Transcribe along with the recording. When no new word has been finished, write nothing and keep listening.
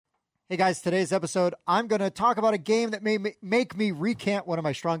Hey guys, today's episode, I'm going to talk about a game that may make me recant one of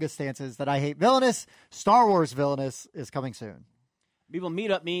my strongest stances that I hate Villainous. Star Wars Villainous is coming soon. People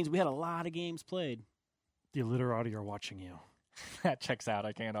Meetup means we had a lot of games played. The Illiterati are watching you. That checks out.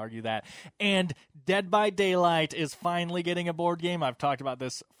 I can't argue that. And Dead by Daylight is finally getting a board game. I've talked about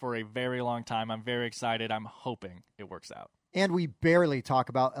this for a very long time. I'm very excited. I'm hoping it works out. And we barely talk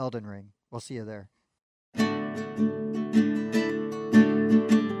about Elden Ring. We'll see you there.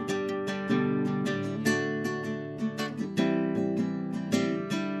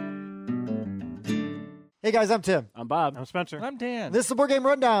 Hey guys, I'm Tim. I'm Bob. I'm Spencer. And I'm Dan. This is the Board Game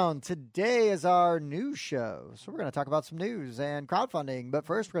Rundown. Today is our news show. So we're going to talk about some news and crowdfunding. But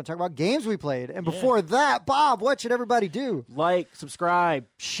first, we're going to talk about games we played. And before that, Bob, what should everybody do? Like, subscribe,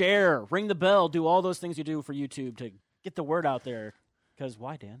 share, ring the bell, do all those things you do for YouTube to get the word out there. Because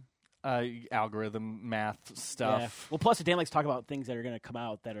why, Dan? Algorithm, math stuff. Yeah. Well, plus, Dan likes to talk about things that are going to come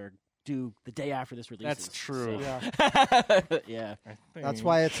out that are due the day after this release. That's true. So. Yeah. That's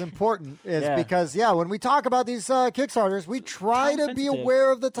why it's important, because, when we talk about these Kickstarters, we try to be sensitive.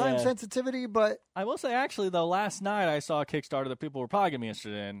 aware of the time sensitivity, but... I will say, actually, though, last night I saw a Kickstarter that people were probably going to be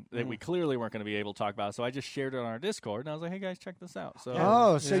interested in that we clearly weren't going to be able to talk about, so I just shared it on our Discord, and I was like, hey, guys, check this out. So,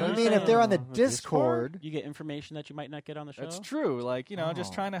 you mean if they're on the Discord... You get information that you might not get on the show? That's true. Like,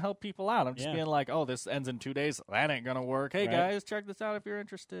 just trying to help people out. I'm just being like, oh, this ends in 2 days. That ain't going to work. Hey, guys, check this out if you're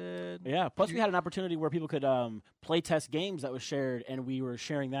interested. Yeah, plus we had an opportunity where people could play test games that was shared, and we were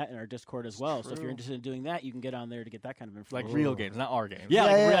sharing that in our Discord as well. So if you're interested in doing that, you can get on there to get that kind of information. Like real games, not our games.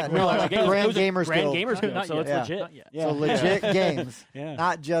 Like Grand Gamers Grand Guild. Gamers Guild, so it's legit. So legit games, Yeah.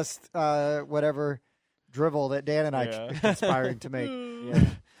 not just whatever drivel that Dan and I are conspiring to make.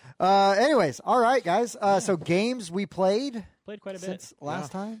 Anyways, all right, guys. So games we played quite a bit since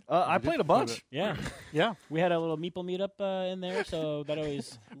last time. I played a bunch. Yeah. We had a little Meeple meetup in there, so that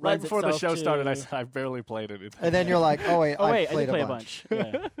always Right before the lends show itself started, I to- said I barely played it. And then you're like, oh wait, I played did play a a bunch.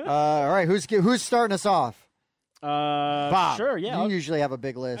 bunch. Yeah. All right, who's starting us off? Bob. Sure, yeah. You usually have a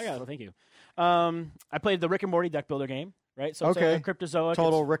big list. I got it. Well, thank you. I played the Rick and Morty deck builder game, right? So it's a Cryptozoic.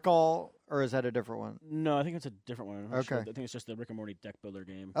 Total Recall, or is that a different one? No, I think it's a different one. I'm not sure. Okay. I think it's just the Rick and Morty deck builder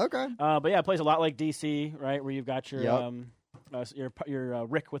game. Okay. But yeah, it plays a lot like DC, right? Where you've got your your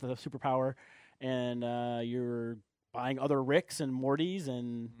Rick with a superpower, and you're buying other Ricks and Mortys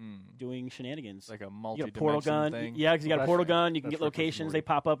and doing shenanigans. Like a You got a multi-dimension portal gun. thing. Yeah, because you got a portal gun. You can That's get Rick versus locations. Morty. They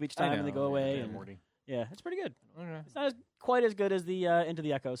pop up each I time and they know, go away. Dan And Morty. yeah, it's pretty good. Okay. It's not quite as good as the Into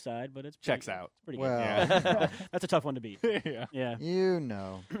the Echo side, but it's Checks out. It's pretty Well. good. Yeah. That's a tough one to beat. Yeah.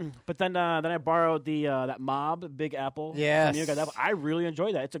 Yeah. But then I borrowed the that Mob Big Apple. Yes. I really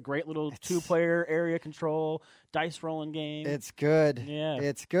enjoy that. It's a great little two-player area control dice rolling game. It's good. Yeah.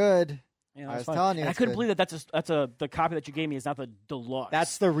 It's good. Yeah, I was fun. telling you, And I it's couldn't good. believe that's the copy that you gave me is not the deluxe.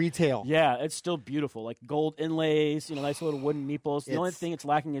 That's the retail. Yeah, it's still beautiful. Like gold inlays, nice little wooden meeples. The only It's- thing it's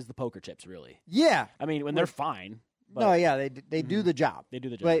lacking is the poker chips, really. Yeah. I mean, when they're fine. But No, yeah, they do the job. They do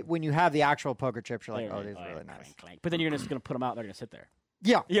the job. But when you have the actual poker chips, you're like, They're oh, these are clank, really nice. clank, clank. But then you're just going to put them out. They're going to sit there.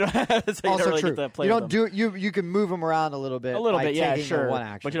 Yeah. So you Also don't really true. get to play You with don't them. do you can move them around a little bit. A little by bit, yeah, taking the sure. one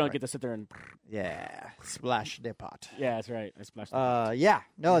action, But you don't right? get to sit there and. Yeah, splash the pot. Yeah, that's right. I splashed. The Yeah,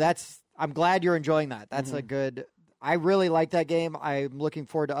 no, I'm glad you're enjoying that. That's a good. I really like that game. I'm looking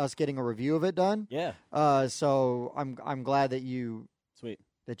forward to us getting a review of it done. Yeah. So I'm glad that you Sweet.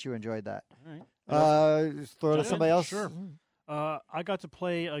 enjoyed that. All right. Just throw it to somebody else. Sure. I got to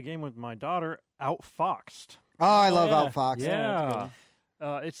play a game with my daughter, Outfoxed. Oh, I love yeah. Outfox.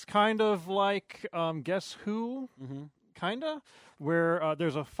 Yeah. It's kind of like Guess Who, Mm-hmm. kind of, where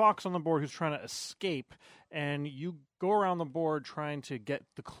there's a fox on the board who's trying to escape, and you go around the board trying to get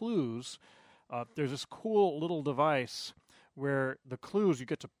the clues. There's this cool little device where the clues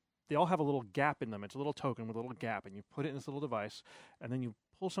they all have a little gap in them. It's a little token with a little gap, and you put it in this little device, and then you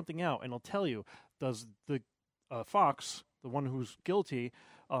pull something out, and it'll tell you, does the fox, the one who's guilty,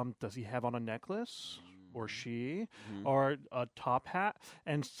 does he have on a necklace, or she, or a top hat?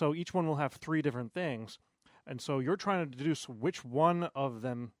 And so each one will have 3 different things. And so you're trying to deduce which one of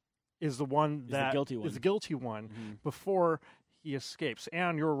them is the one the that guilty one. is the guilty one before he escapes.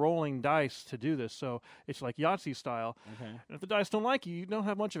 And you're rolling dice to do this, so it's like Yahtzee style. Okay. And if the dice don't like you, you don't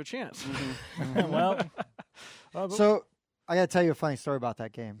have much of a chance. Well, So I got to tell you a funny story about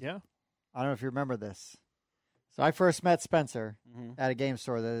that game. Yeah. I don't know if you remember this. So I first met Spencer at a game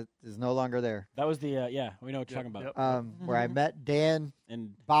store that is no longer there. That was the we know what you're talking about. Where I met Dan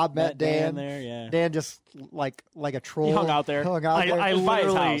And Bob met Dan there. Yeah, Dan just like a troll. He hung out there. I by his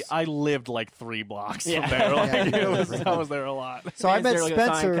literally house. I lived like 3 blocks Yeah. from there. Like, Yeah. I was there a lot. So I Is met there, like, a sign,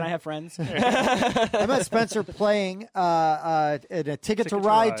 Spencer. Can I have friends? I met Spencer playing in a Ticket to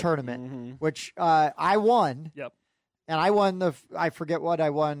Ride tournament, which I won. Yep. And I won I forget what I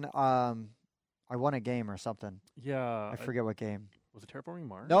won. I won a game or something. Yeah. I forget what game. Was it Terraforming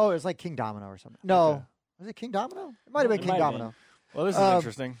Mars? No, it was like King Domino or something. No. Okay. Was it King Domino? It might have been It King might have Domino. Well, this is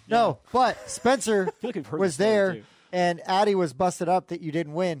interesting. No, but Spencer I feel like we've heard was this story, there, too. and Addie was busted up that you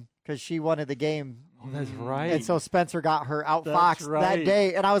didn't win because she wanted the game. Oh, that's right. And so Spencer got her That's outfoxed that right.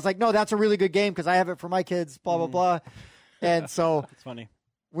 day. And I was like, no, that's a really good game because I have it for my kids, blah, blah, blah. And so It's funny.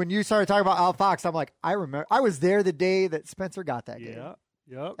 when you started talking about outfoxed, I'm like, I remember. I was there the day that Spencer got that game. Yeah.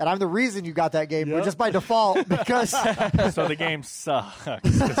 Yep. And I'm the reason you got that game, but Yep. just by default because So the game sucks.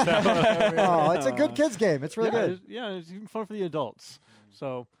 oh, it's a good kids game. It's really good. It's even fun for the adults.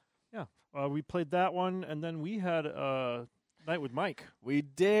 So, yeah, we played that one, and then we had a night with Mike. We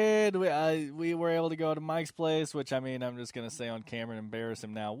did. We were able to go to Mike's place, which, I mean, I'm just going to say on camera and embarrass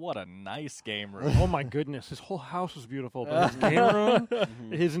him now. What a nice game room. Oh my goodness, his whole house was beautiful, but his game room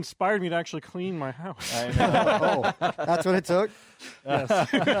has inspired me to actually clean my house. I know. Oh, that's what it took. Yes.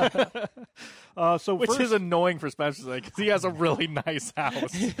 So Which first, is annoying for Spencer because he has a really nice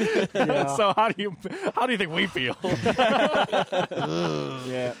house. Yeah. So how do you think we feel?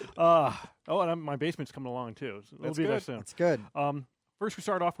 Yeah. and my basement's coming along too. So it'll That's be there good. soon. It's good. First, we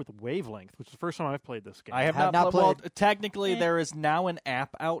start off with Wavelength, which is the first time I've played this game. I have Have not not played. Well, played. technically, there is now an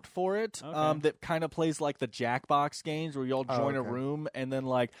app out for it Okay. that kind of plays like the Jackbox games, where you'll join a okay. room and then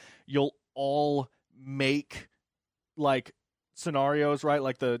like you'll all make like scenarios, right?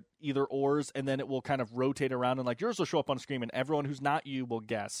 Like the either ors, and then it will kind of rotate around, and like yours will show up on screen, and everyone who's not you will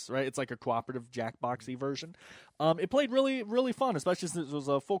guess, right? It's like a cooperative Jackboxy version. It played really, really fun, especially since it was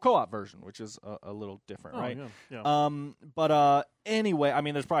a full co-op version, which is a little different, right? Yeah. But anyway, I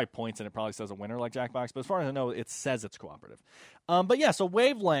mean, there's probably points and it probably says a winner like Jackbox, but as far as I know, it says it's cooperative. But yeah, so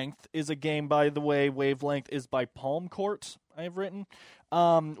Wavelength is a game, by the way. Wavelength is by Palm Court, I have written.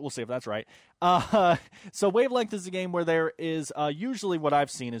 We'll see if that's right. So Wavelength is a game where there is usually what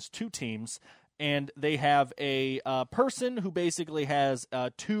I've seen is 2 teams, and they have a person who basically has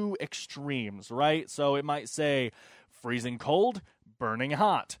 2 extremes, right? So it might say freezing cold, burning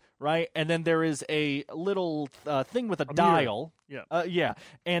hot, right? And then there is a little thing with a dial. Yeah.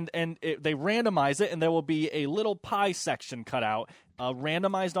 And they randomize it, and there will be a little pie section cut out,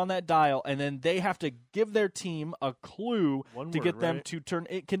 randomized on that dial, and then they have to give their team a clue One to word, get them right? to turn.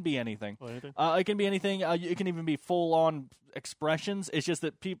 It can be anything. Oh, anything? It can be anything. It can even be full-on expressions. It's just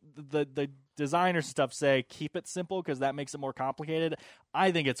that the designers stuff say keep it simple because that makes it more complicated.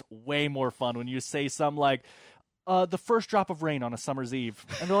 I think it's way more fun when you say some like, the first drop of rain on a summer's eve.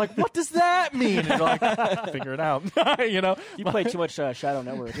 And they're like, what does that mean? And you're like, figure it out. You know? You play too much Shadow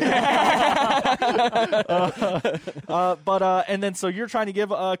Network. And then so you're trying to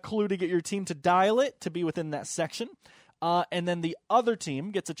give a clue to get your team to dial it to be within that section. And then the other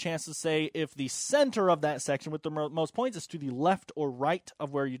team gets a chance to say if the center of that section with the most points is to the left or right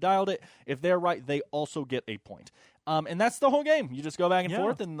of where you dialed it. If they're right, they also get a point. And that's the whole game. You just go back and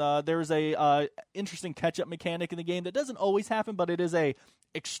forth, and there's a interesting catch-up mechanic in the game that doesn't always happen, but it is a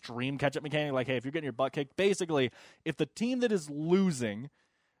extreme catch-up mechanic. Like, hey, if you're getting your butt kicked, basically, if the team that is losing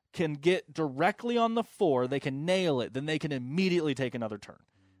can get directly on the 4, they can nail it, then they can immediately take another turn.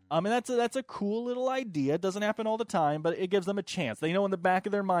 And that's a cool little idea. It doesn't happen all the time, but it gives them a chance. They know in the back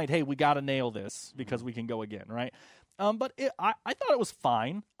of their mind, hey, we got to nail this because we can go again, right? But I thought it was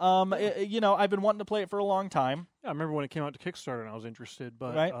fine. I've been wanting to play it for a long time. Yeah, I remember when it came out to Kickstarter and I was interested,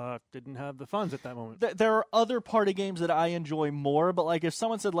 but Right. Didn't have the funds at that moment. There are other party games that I enjoy more, but like if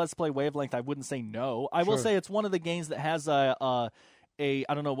someone said let's play Wavelength, I wouldn't say no. I will say it's one of the games that has a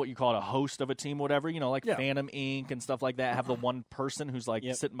I don't know what you call it, a host of a team, whatever, like Phantom Inc. and stuff like that have the one person who's like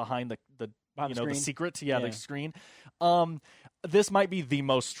sitting behind the screen. the secret, the screen. This might be the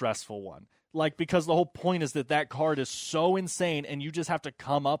most stressful one. Like, because the whole point is that card is so insane and you just have to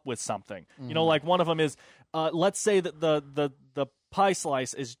come up with something. Like one of them is, let's say that the pie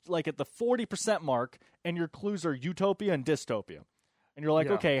slice is like at the 40% mark and your clues are utopia and dystopia. And you're like,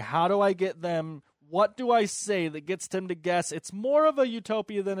 okay, how do I get them? What do I say that gets them to guess it's more of a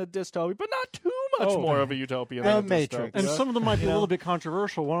utopia than a dystopia, but not too much more of a utopia The than Matrix. And dystopia. some of them might be a little bit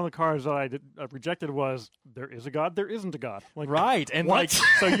controversial. One of the cards that I rejected was, there is a God, there isn't a God. Like, Right, and what? like,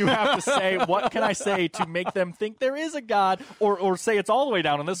 so you have to say, what can I say to make them think there is a God, or say it's all the way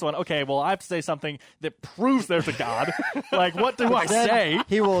down on this one? Okay, well, I have to say something that proves there's a God. Like, what do I Then say?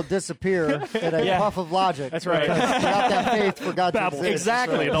 he will disappear in a Yeah. puff of logic. That's right. Because you have to have faith for God to exist.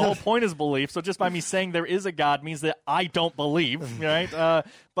 Exactly. So- The whole point is belief. So just by me saying there is a God means that I don't believe, right?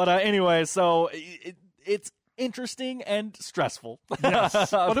 But anyway, so it's interesting and stressful.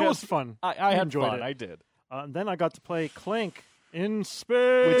 Yes, but it was fun. I had enjoyed fun. it. I did. And then I got to play Clank in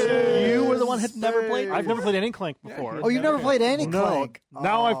space. Which you were the one had never played. I've never played any Clank before. Oh, you never played any No. Clank?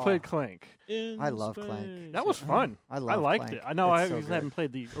 Now I've Oh. played Clank. I love Clank. That was fun. I love liked Clank. it. I know It's I so good. haven't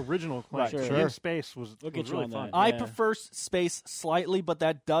played the original Clank. Right, but sure. In Space was We'll get you really on fun. that. I Yeah. prefer space slightly, but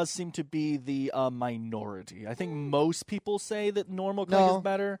that does seem to be the minority. I think most people say that normal Clank No. is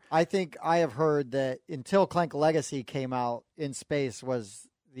better. I think I have heard that until Clank Legacy came out, in space was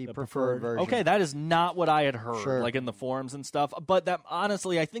the preferred version. Okay, that is not what I had heard, Sure. like in the forums and stuff. But that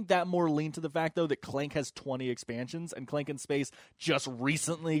honestly, I think that more leaned to the fact though that Clank has 20 expansions, and Clank in Space just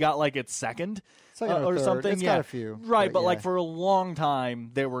recently got like its second, Second or third. something. It's yeah, got a few, right? but But like yeah. for a long time,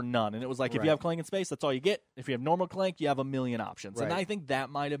 there were none, and it was like if Right. you have Clank in Space, that's all you get. If you have normal Clank, you have a million options, and Right. I think that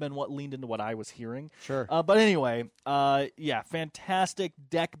might have been what leaned into what I was hearing. Sure. But anyway, yeah, fantastic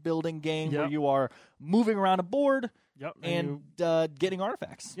deck building game where Yep. you are moving around a board Yep. and getting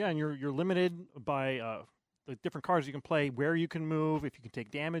artifacts. Yeah, and you're limited by the different cards you can play, where you can move, if you can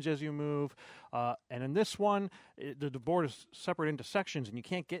take damage as you move. And in this one, the board is separated into sections, and you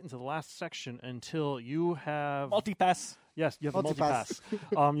can't get into the last section until you have Multi-pass. Yes, you have the Multi-pass.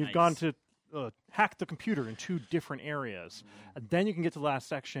 multi-pass. You've Nice. gone to hack the computer in 2 different areas. And then you can get to the last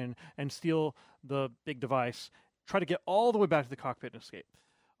section and steal the big device, try to get all the way back to the cockpit and escape.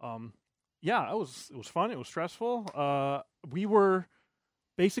 Yeah, it was fun. It was stressful. We were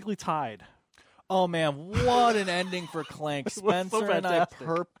basically tied. Oh man, what an ending for Clank! was so Spencer and I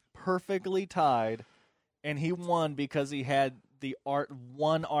fantastic. perfectly tied, and he won because he had the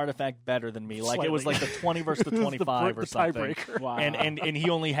one artifact better than me. Like it was like Slightly. the 20 versus the It was 25 or the something. tiebreaker. Wow. And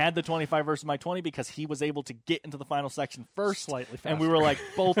he only had the 25 versus my 20 because he was able to get into the final section first. Slightly And we faster. were like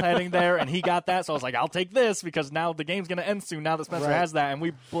both heading there, and he got that. So I was like, I'll take this because now the game's going to end soon now that Spencer Right. has that. And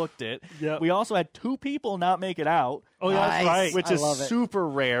we booked it. Yep. We also had 2 people not make it out. Oh, yeah, that's Nice. right. Which I is love it. super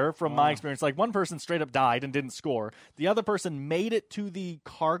rare from my experience. Like one person straight up died and didn't score. The other person made it to the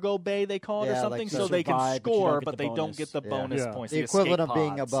cargo bay, they call it, or Yeah, something, like so they can survive, but you don't score, get but the they don't bonus. get the Yeah. bonus Yeah. points. The escape equivalent of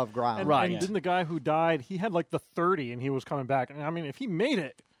being pods. above ground. And, Right. and Yeah. didn't the guy who died, he had like the 30 and he was coming back. And I mean, if he made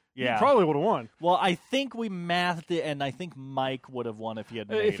it, Yeah. he probably would have won. Well, I think we mathed it, and I think Mike would have won if he had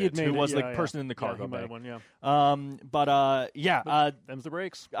made If he had it. made Who it, was yeah, the person in the Yeah, cargo he might bay. have won, yeah. Them's the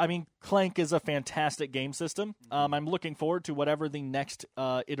breaks. I mean, Clank is a fantastic game system. I'm looking forward to whatever the next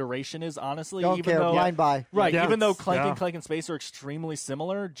iteration is, honestly. Don't even care. though, Blind buy. Right, Yeah. even though Clank Yeah. and Clank in Space are extremely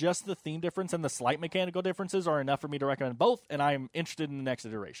similar, just the theme difference and the slight mechanical differences are enough for me to recommend both, and I'm interested in the next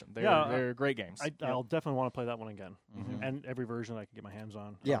iteration. They're great games. I'll definitely want to play that one again. And every version I can get my hands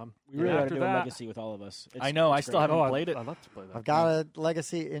on. Yeah. We really got to after do a that, legacy with all of us. I know, I still great. haven't played it. I'd love to play that. I've got a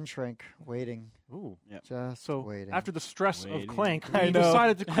Legacy in Shrink waiting. Ooh. Just So waiting. after the stress Waiting. of Clank, I we know.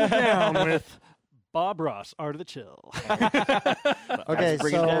 decided to cool down with Bob Ross, Art of the Chill. Okay,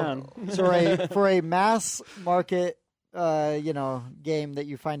 Bring it down. so for a mass market, game that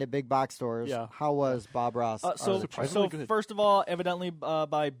you find at big box stores, Yeah. how was Bob Ross? Art of the Chill? surprisingly good. first of all, evidently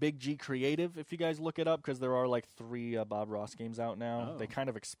by Big G Creative, if you guys look it up, because there are like 3 Bob Ross games out now. Oh. They kind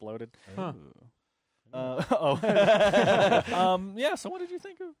of exploded. Huh. Yeah, so what did you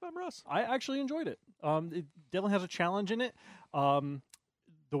think of Bob Ross? I actually enjoyed it. It definitely has a challenge in it.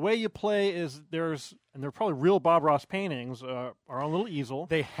 The way you play is there are probably real Bob Ross paintings are on a little easel.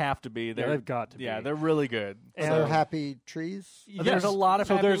 They have to be. They've got to be. Yeah, they're really good. So and- happy trees. There's a lot of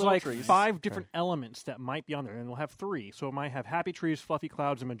so happy there's little like trees. 5 different elements that might be on there, and we'll have 3. So it might have happy trees, fluffy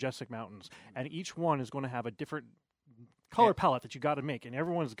clouds, and majestic mountains, and each one is going to have a different color palette that you got to make, and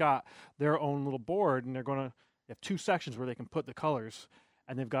everyone's got their own little board, and they're going to have 2 sections where they can put the colors,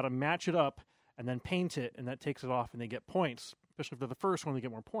 and they've got to match it up and then paint it, and that takes it off, and they get points. Especially if they're the first one, they get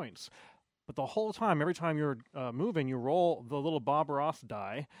more points. But the whole time, every time you're moving, you roll the little Bob Ross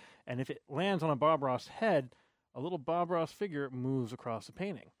die, and if it lands on a Bob Ross head, a little Bob Ross figure moves across the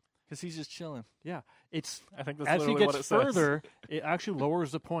painting. Because he's just chilling. Yeah, it's I think that's as he literally what it gets says. further, it actually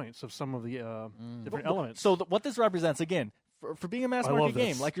lowers the points of some of the different elements. So what this represents, again, for being a mass I market love game,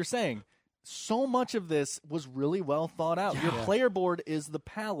 this. like you're saying, so much of this was really well thought out. Your player board is the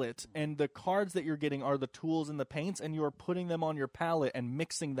palette, and the cards that you're getting are the tools and the paints, and you are putting them on your palette and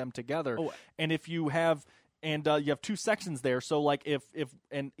mixing them together. And if you have... And you have 2 sections there, so like if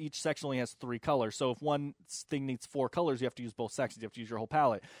and each section only has 3 colors. So if one thing needs 4 colors, you have to use both sections. You have to use your whole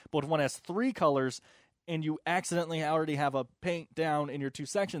palette. But if one has 3 colors, and you accidentally already have a paint down in your 2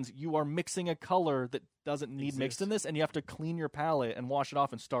 sections, you are mixing a color that doesn't need mixed in this, and you have to clean your palette and wash it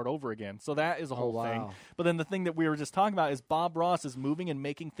off and start over again. So that is a whole thing. But then the thing that we were just talking about is Bob Ross is moving and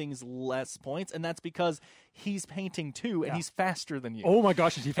making things less points, and that's because he's painting too, and he's faster than you. Oh my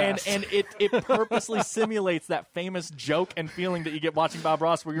gosh, is he fast? And it purposely simulates that famous joke and feeling that you get watching Bob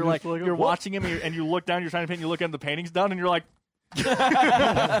Ross, where you're watching him and you look down, you're trying to paint, and you look at him, the painting's done, and you're like,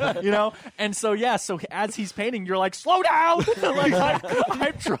 and so as he's painting, you're like, slow down. Like,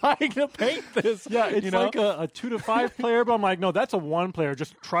 I'm trying to paint this. Yeah, it's like a 2 to 5 player, but I'm like, no, that's a 1 player.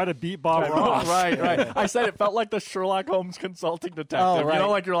 Just try to beat Bob Ross. Right. I said it felt like the Sherlock Holmes consulting detective. You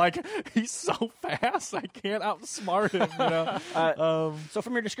know, like you're like, he's so fast, I can't outsmart him. So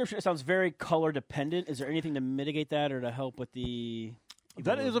from your description, it sounds very color dependent. Is there anything to mitigate that or to help with the?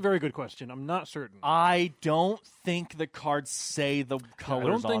 That is a very good question. I'm not certain. I don't think the cards say the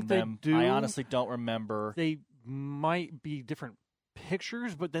colors on them. They do. I honestly don't remember. They might be different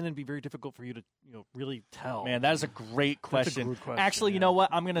pictures, but then it'd be very difficult for you to really tell. Man, that is a great question. That's a good question. Actually, you know what?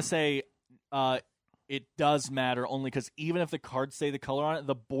 I'm going to say it does matter only because even if the cards say the color on it,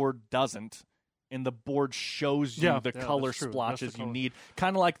 the board doesn't. And the board shows you the color splotches you need.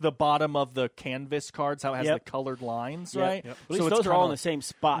 Kind of like the bottom of the canvas cards, how it has the colored lines, right? At least those are all in the same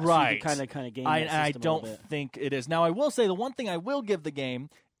spot, right? So you can kind of game that system I don't think it is. Now, I will say the one thing I will give the game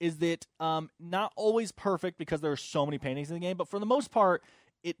is that not always perfect because there are so many paintings in the game, but for the most part,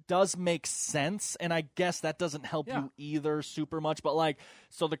 it does make sense, and I guess that doesn't help you either super much. But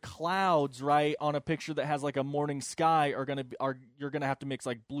so the clouds, right, on a picture that has like a morning sky you're gonna have to mix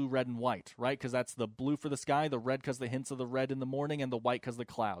like blue, red, and white, right? Because that's the blue for the sky, the red because the hints of the red in the morning, and the white because the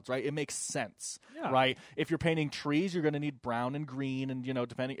clouds, right? It makes sense, right? If you're painting trees, you're gonna need brown and green, and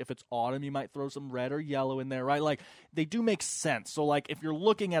depending if it's autumn, you might throw some red or yellow in there, right? Like they do make sense. So like if you're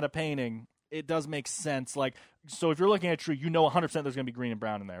looking at a painting, it does make sense. So if you're looking at a tree, 100% there's going to be green and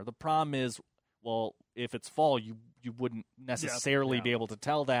brown in there. The problem is, well, if it's fall, you wouldn't necessarily be able to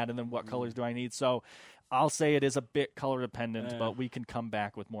tell that, and then what colors do I need? So I'll say it is a bit color dependent, but we can come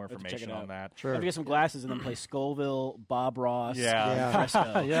back with more information on that. Sure. Have to get some glasses and then play Scoville, Bob Ross, Fresco.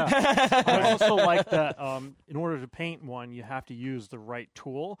 I also like that in order to paint one, you have to use the right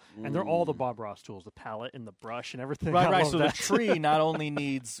tool, and they're all the Bob Ross tools, the palette and the brush and everything. Right. So the tree not only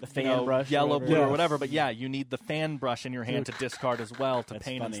needs the fan brush, yellow, blue, or whatever, but you need the fan brush in your hand to discard as well to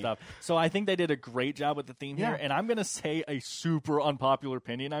paint and stuff. So I think they did a great job with the theme here, and I'm going to say a super unpopular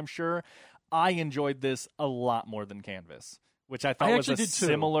opinion, I'm sure. I enjoyed this a lot more than Canvas, which I thought was a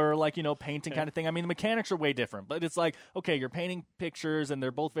similar, painting kind of thing. I mean, the mechanics are way different, but it's like, okay, you're painting pictures, and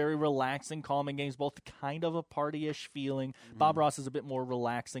they're both very relaxing, calming games, both kind of a party-ish feeling. Mm-hmm. Bob Ross is a bit more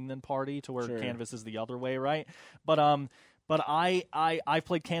relaxing than party, to where Canvas is the other way, right? But I've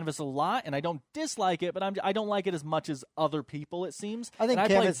played Canvas a lot, and I don't dislike it, but I don't like it as much as other people, it seems. I think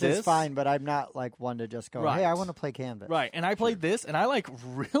Canvas is fine, but I'm not one to just go, hey, I want to play Canvas. Right, and I played this, and I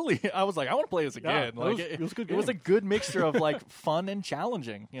was like, I want to play this again. It was a good mixture of fun and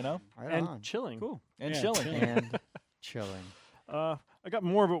challenging, and chilling. Cool. And chilling. And chilling. I got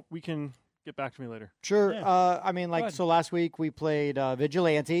more, but we can get back to me later. Sure. So last week we played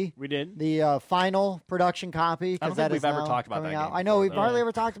Vigilante. We did. The final production copy. I don't think we've ever talked about that game. I know we've hardly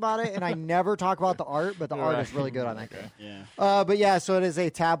ever talked about it, and I never talk about the art, but the art is really good on that game. Yeah. So it is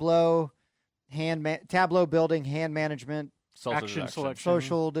a tableau building, hand management, action selection,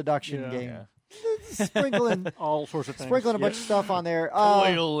 social deduction game. Yeah. Sprinkling all sorts of things. Sprinkling a bunch of stuff on there.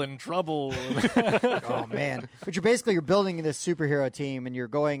 Toil and trouble. Oh man! But you're building this superhero team, and you're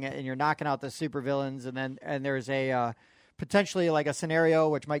going and you're knocking out the supervillains, and there's a potentially a scenario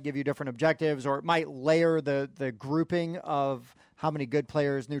which might give you different objectives, or it might layer the grouping of how many good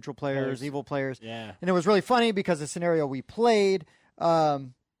players, neutral players, evil players. Yeah. And it was really funny because the scenario we played,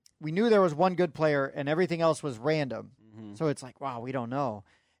 we knew there was one good player, and everything else was random. Mm-hmm. So it's like, wow, we don't know.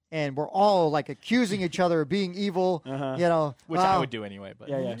 And we're all accusing each other of being evil, which I would do anyway. But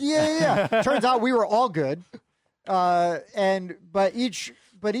yeah. Turns out we were all good, but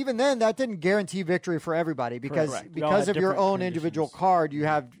even then that didn't guarantee victory for everybody because of your own individual card, you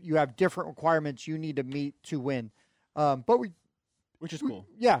have different requirements you need to meet to win. But we Which is cool.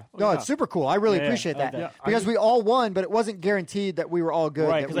 Yeah, no, it's super cool. I really Yeah, appreciate I like that. that. Because we all won, but it wasn't guaranteed that we were all good.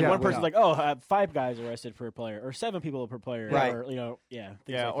 Right, that because we like one would person's win. like, oh, 5 guys arrested per player, or 7 people per player, Right. or, things Yeah,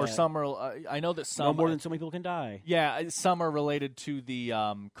 like or that. some are. I know that some No more than so many people can die. Yeah, some are related to the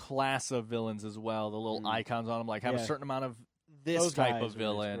class of villains as well. The little icons on them, like have a Yeah. certain amount of this Those type guys of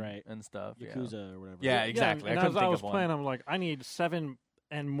villain right. and stuff. Yakuza or whatever. Yeah, exactly. And I couldn't as I think was of one. playing, I'm like, I need 7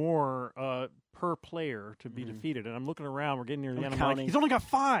 and more per player to be defeated. And I'm looking around. We're getting near the end. I'm like, counting. he's only got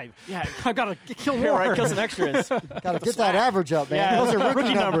 5. Yeah, I've got to kill more. Yeah, right, kill some extras. Got to get that average up, man. Yeah, Those are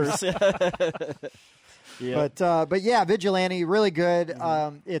rookie numbers. Yeah. But yeah, Vigilante, really good.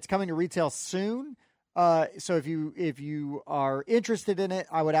 It's coming to retail soon. So if you are interested in it,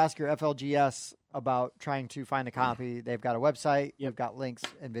 I would ask your FLGS about trying to find a copy. They've got a website. They've got links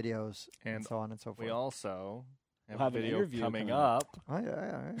and videos and so on and so forth. We also have We'll have a an video interview coming coming up. Oh,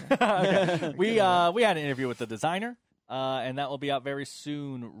 yeah. Okay. We had an interview with the designer, and that will be out very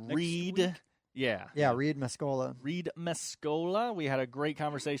soon. Next week? Yeah, Reed Mescola. Reed Mescola. We had a great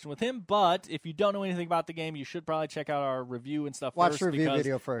conversation with him, but if you don't know anything about the game, you should probably check out our review and stuff Watch first. the review because,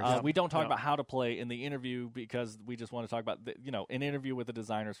 video first. We don't talk about how to play in the interview because we just want to talk about, an interview with the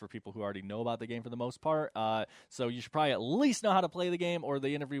designers for people who already know about the game for the most part. So you should probably at least know how to play the game or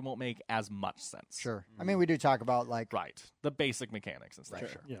the interview won't make as much sense. Sure. I mean, we do talk about Right. The basic mechanics and stuff.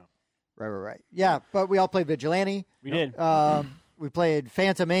 Sure. Yeah. Right. Yeah, but we all played Vigilante. We did. We played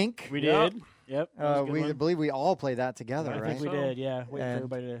Phantom Inc. We did. Yep. that was a good We one. believe we all played that together, I right? think we did. Yeah. Waiting And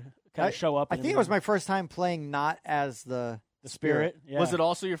for everybody to kind of show up. I and think then it was my first time playing not as the spirit. Yeah. Was it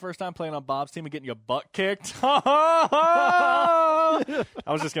also your first time playing on Bob's team and getting your butt kicked? I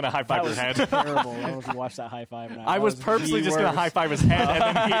was just going to high five your head. terrible. I was watch that high five. I was purposely just going to high five his head,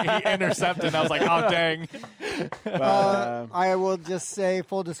 and then he intercepted, and I was like, oh, dang. I will just say,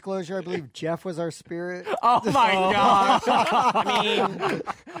 full disclosure, I believe Jeff was our spirit. Oh, my gosh. I mean,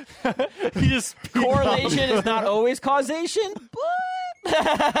 He just correlation is not always causation,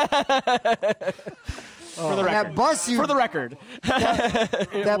 but for the record. That bus you, For the record,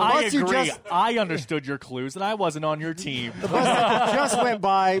 that I bus you agree. just, I understood your clues, and I wasn't on your team. the bus that just went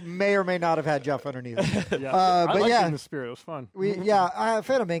by may or may not have had Jeff underneath it. Yeah. Uh, I but liked yeah. it in the spirit. It was fun.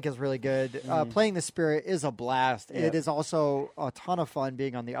 Phantom Inc. is really good. Playing the spirit is a blast. It is also a ton of fun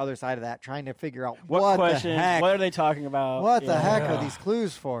being on the other side of that, trying to figure out what the question? heck, What are they talking about? what the Yeah. heck are these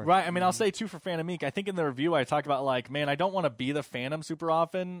clues for? Right. I mean, I'll say, too, for Phantom Inc., I think in the review I talked about, like, man, I don't want to be the Phantom super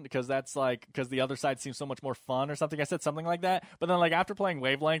often because because the other side seems so much more fun or something. I said something like that. But then, like, after playing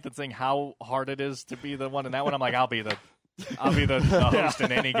Wavelength and seeing how hard it is to be the one in that one, I'm like, I'll be the host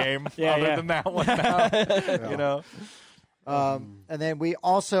in any game other than that one now. You know? And then we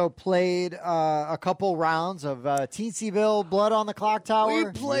also played a couple rounds of Teensyville Blood on the Clock Tower.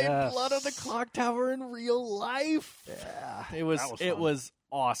 We played Yes. Blood on the Clock Tower in real life. Yeah. It was fun.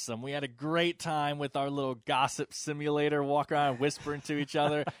 awesome. We had a great time with our little gossip simulator, walk around whispering to each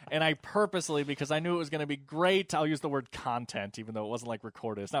other. And I purposely, because I knew it was going to be great, I'll use the word content, even though it wasn't like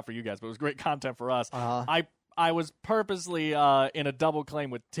recorded. It's not for you guys, but it was great content for us. I was purposely in a double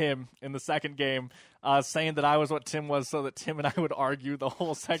claim with Tim in the second game, saying that I was what Tim was so that Tim and I would argue the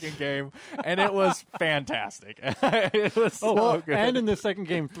whole second game, and it was fantastic. It was so good. And in the second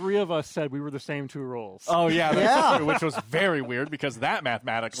game, 3 of us said we were the same 2 roles. Oh, yeah, that's Yeah. true, which was very weird because that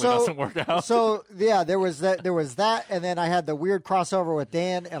mathematically doesn't work out. So yeah, there was that, and then I had the weird crossover with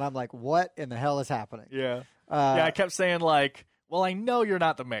Dan, and I'm like, what in the hell is happening? Yeah. Yeah, I kept saying, like, well, I know you're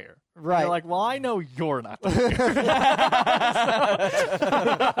not the mayor. And Right. you're like, well, I know you're not the mayor.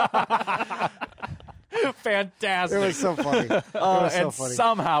 Fantastic. It was so funny. It was so and funny.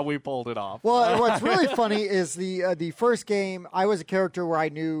 somehow we pulled it off. Well, what's really funny is the first game. I was a character where I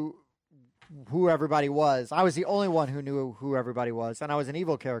knew who everybody was. I was the only one who knew who everybody was, and I was an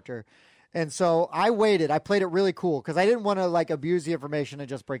evil character. And so I waited. I played it really cool because I didn't want to like abuse the information and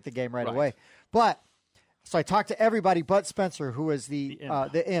just break the game right away. But so I talked to everybody but Spencer, who was the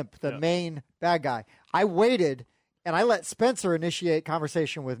imp, the main bad guy. I waited and I let Spencer initiate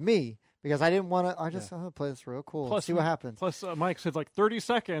conversation with me because I didn't want to. I just play this real cool. Plus, see what happens. Plus, Mike said like 30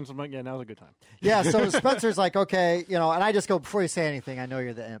 seconds. I'm like, yeah, now's a good time. Yeah, so Spencer's like, okay, and I just go, before you say anything, I know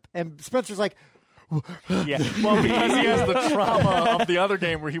you're the imp. And Spencer's like, Yeah, well, because he has the trauma of the other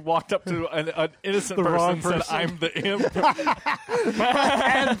game where he walked up to an innocent The person wrong and said, person. I'm the imp.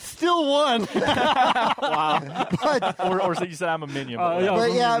 And still won. or so you said, I'm a minion.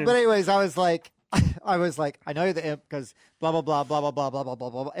 but anyways, I was like, I know you're the imp because blah, blah, blah, blah, blah, blah, blah, blah, blah,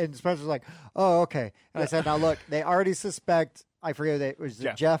 blah. And Spencer's like, oh, okay. And I said, now look, they already suspect, I forget, it was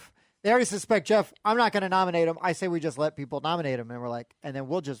Jeff. They already suspect Jeff. I'm not going to nominate him. I say we just let people nominate him. And we're like, and then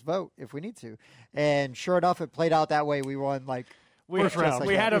we'll just vote if we need to. And sure enough, it played out that way. We won like First round.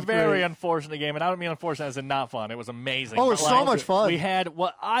 We had a It was very great. unfortunate game, and I don't mean unfortunate as in not fun. It was amazing. Oh, it was But, so much fun. We had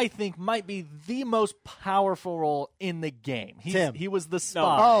what I think might be the most powerful role in the game. Tim. He was the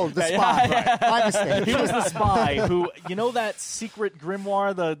spy. Oh, the spy. Right. My mistake. He was the spy who, that secret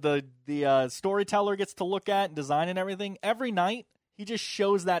grimoire the storyteller gets to look at and design and everything. Every night, he just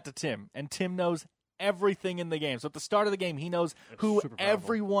shows that to Tim, and Tim knows everything in the game. So at the start of the game, he knows who super powerful.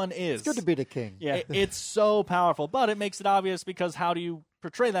 everyone is. It's good to be the king. Yeah. It's so powerful, but it makes it obvious because how do you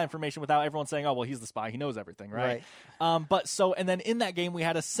portray that information without everyone saying, "Oh, well, he's the spy; he knows everything," right? And then in that game, we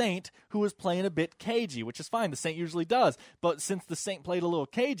had a saint who was playing a bit cagey, which is fine. The saint usually does, but since the saint played a little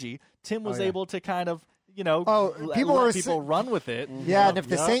cagey, Tim was able to kind of let people run with it. Yeah, and if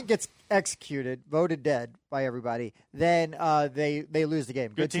the saint gets executed, voted dead by everybody, then they lose the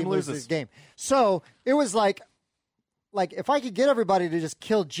game. Good team loses the game. So it was like if I could get everybody to just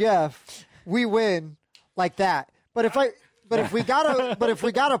kill Jeff, we win like that. But if we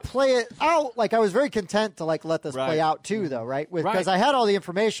gotta play it out, I was very content to let this play out too, though, right? Because I had all the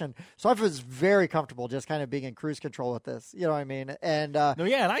information, so I was very comfortable just kind of being in cruise control with this. You know what I mean? And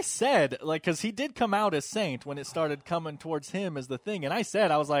and I said because he did come out as Saint when it started coming towards him as the thing, and I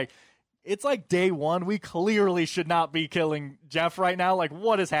said I was like, it's like day one. We clearly should not be killing Jeff right now.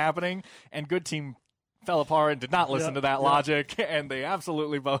 What is happening? And good team fell apart and did not listen to that logic, and they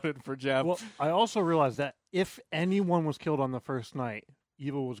absolutely voted for Jeff. Well, I also realized that if anyone was killed on the first night,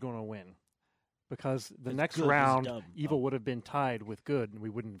 Evil was going to win. Because the next round, Evil would have been tied with good, and we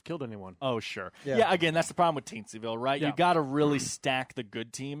wouldn't have killed anyone. Oh, sure. Yeah, again, that's the problem with Teensyville, right? Yeah. You got to really stack the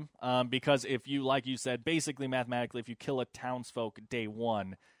good team, because if you, like you said, basically mathematically, if you kill a townsfolk day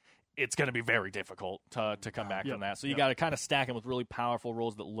one, it's going to be very difficult to come back from that. So you got to kind of stack them with really powerful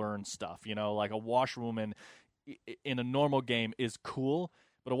roles that learn stuff. Like a washwoman in a normal game is cool,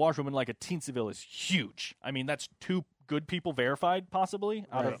 but a washwoman like a Teensyville is huge. I mean, that's 2 good people verified, possibly,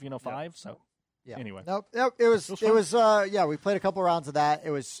 out of 5. So anyway. Nope. It was we played a couple rounds of that.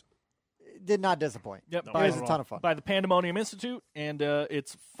 It did not disappoint. Yep. It was a ton of fun. By the Pandemonium Institute, and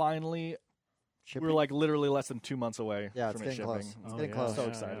it's finally... Shipping. We're literally less than 2 months away Yeah, from it's getting shipping. close. It's getting close. So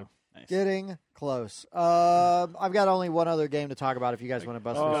excited. Nice. Getting close. I've got only one other game to talk about if you guys want to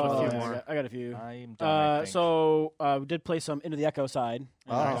bust through some of them. I got a few. I'm done, I think. So we did play some Into the Echo side.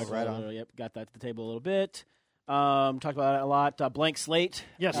 Right on. Yep, got that to the table a little bit. Talked about it a lot. Blank Slate.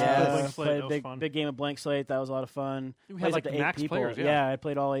 Yes, Played Slate. a big game of Blank Slate. That was a lot of fun. We had Played up to 8 max people. players. I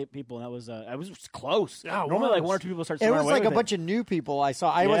played all 8 people, and that was I was close. Yeah, Normally, 1 or 2 people start. It was away like with a bunch of new people I saw.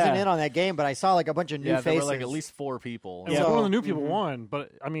 I wasn't in on that game, but I saw a bunch of new there faces. were at least 4 people. And one of the new people won,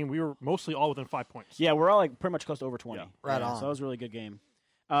 but I mean, we were mostly all within 5 points. Yeah, we're all pretty much close to over 20. Yeah. Right on. So that was a really good game.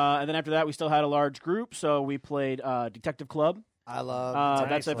 And then after that, we still had a large group, so we played Detective Club. I love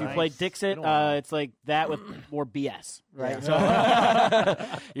That's if you nice. play Dixit, it's like that with more BS, right? Yeah.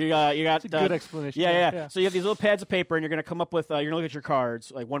 So you got Good explanation. Yeah. So you have these little pads of paper, and you're going to come up with you're going to look at your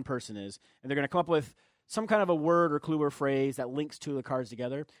cards, like one person is, and they're going to come up with some kind of a word or clue or phrase that links two of the cards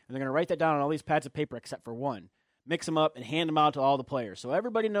together, and they're going to write that down on all these pads of paper except for one. Mix them up and hand them out to all the players, so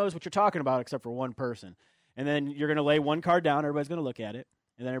everybody knows what you're talking about except for one person. And then you're going to lay one card down. Everybody's going to look at it,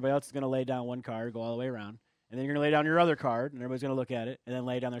 and then everybody else is going to lay down one card, go all the way around. And then you're going to lay down your other card, and everybody's going to look at it, and then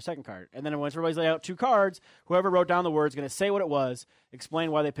lay down their second card. And then once everybody's laid out 2 cards, whoever wrote down the word is going to say what it was, explain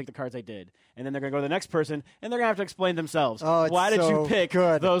why they picked the cards they did. And then they're going to go to the next person, and they're going to have to explain themselves. Oh, it's why did you pick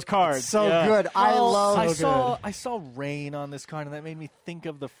those cards? So good. I saw rain on this card, and that made me think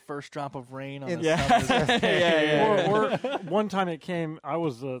of the first drop of rain on the Yeah. Or one time it came, I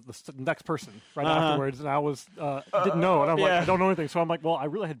was the next person right afterwards, and I was didn't know, and I'm like, I don't know anything. So I'm like, well, I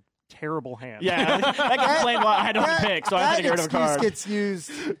really had terrible hands. Yeah, that can explain why I had to pick, so I had to get rid of a card. That excuse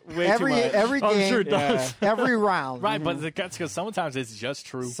gets used Way too much. every game, I'm sure it does. every round. Right, but that's because sometimes it's just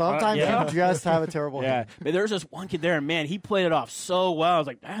true. Sometimes you just have a terrible Yeah, hand. but there was this one kid there, and man, he played it off so well. I was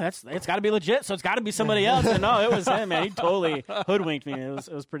like, it's got to be legit, so it's got to be somebody else. And no, it was him, man. He totally hoodwinked me.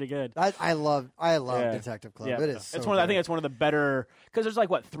 It was pretty good. I love Detective Club. Yeah. It is. So it's one. I think it's one of the better because there's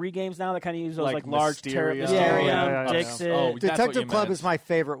 3 games now that kind of use those Like large Mysterium. Mysterium, Dixit. Oh, that's what Detective you Club meant. is my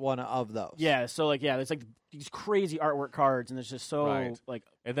favorite one of those. Yeah, so it's like these crazy artwork cards, and it's just so Right.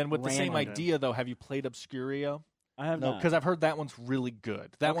 And then with the same random. idea, though, have you played Obscurio? I have not. Because I've heard that one's really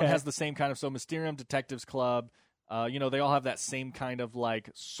good. That one Okay. has the same kind of Mysterium, Detectives Club. They all have that same kind of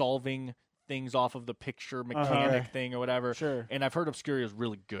solving things off of the picture mechanic thing or whatever. Sure. And I've heard Obscurio is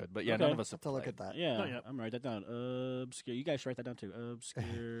really good, but Okay. none of us have To look played. at that. Yeah, Not yet. I'm gonna write that down. Obscure. You guys should write that down too.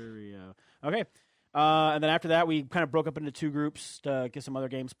 Obscurio. Okay. And then after that, we kind of broke up into 2 groups to get some other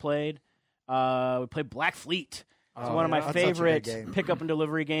games played. We played Black Fleet. It's one of my That's such a good favorite game. pickup and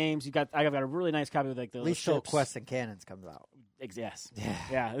delivery games. I got a really nice copy with the At least till ships. Quests and Cannons comes out. Yes.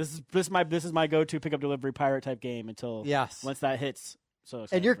 Yeah. This is my go-to pickup delivery pirate type game until once that hits. So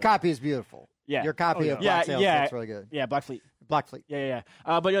and your copy is beautiful. Yeah. Your copy of Black Sails looks really good. Yeah, Black Fleet. Yeah.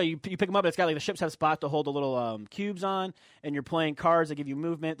 But you pick them up. It's got like the ships have spot to hold the little cubes on, and you're playing cards that give you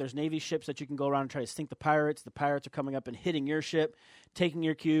movement. There's Navy ships that you can go around and try to sink the pirates. The pirates are coming up and hitting your ship, taking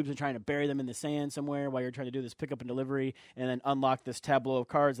your cubes and trying to bury them in the sand somewhere while you're trying to do this pickup and delivery, and then unlock this tableau of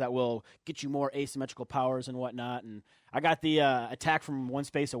cards that will get you more asymmetrical powers and whatnot. And I got the attack from one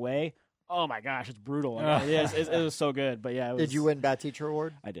space away. Oh my gosh, it's brutal. It was so good. But yeah, did you win Bad Teacher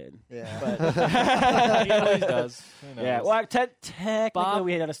Award? I did. Yeah, He always does. Yeah, well, technically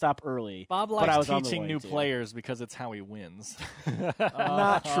we had to stop early. Bob but I likes was teaching new players because it's how he wins.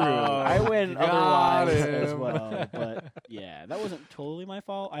 Not true. I win otherwise as well. But yeah, that wasn't totally my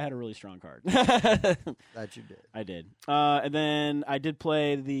fault. I had a really strong card. That you did. I did. And then I did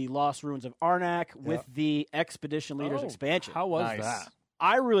play the Lost Ruins of Arnak with the Expedition Leaders expansion. How was that?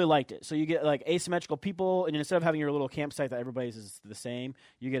 I really liked it. So you get like asymmetrical people, and instead of having your little campsite that everybody's is the same,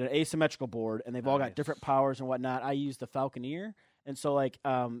 you get an asymmetrical board, and they've all got different powers and whatnot. I used the Falconeer, and so like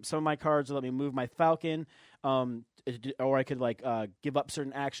some of my cards will let me move my Falcon, or I could like give up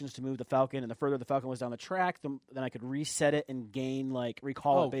certain actions to move the Falcon, and the further the Falcon was down the track, then I could reset it and gain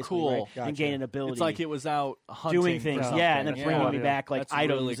recall it basically, cool. right? Gotcha. And gain an ability. It's like it was out hunting doing things, and then bringing me back like That's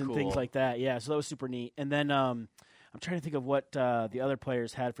items really and cool. things like that. Yeah, so that was super neat. And then I'm trying to think of what the other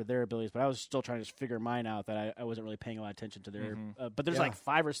players had for their abilities, but I was still trying to just figure mine out that I wasn't really paying a lot of attention to their. But there's like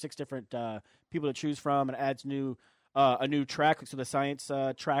 5 or 6 different people to choose from, and it adds a new track. So the science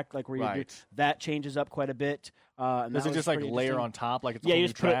track, like where you do, that changes up quite a bit. And Does it just like layer on top, like it's a whole you new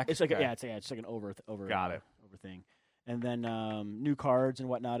just put track? It's like it's like an over. Got it. Over thing. And then new cards and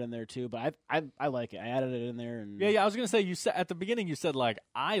whatnot in there too. But I like it. I added it in there. And Yeah. I was gonna say you said at the beginning you said like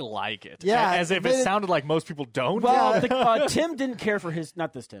I like it. Yeah, as if it sounded like most people don't. Well, Tim didn't care for his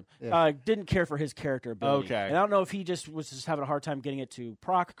didn't care for his character ability. Okay. And I don't know if he was just having a hard time getting it to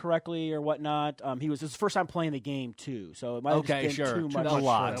proc correctly or whatnot. This was his first time playing the game too, so it might have just been too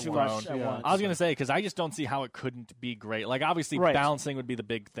much. Too much at once. I was gonna say because I just don't see how it couldn't be great. Like obviously balancing would be the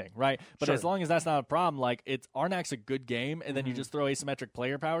big thing, right? But as long as that's not a problem, like Arnak's a good game, and then you just throw asymmetric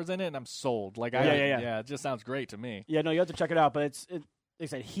player powers in it, and I'm sold. Like it just sounds great to me. Yeah, no, you have to check it out, but it's like I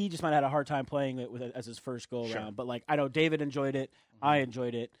said, he just might have had a hard time playing it with it as his first go around. But like I know David enjoyed it, I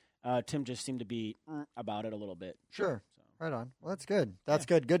enjoyed it. Tim just seemed to be about it a little bit. Sure. So. Right on. Well, that's good. That's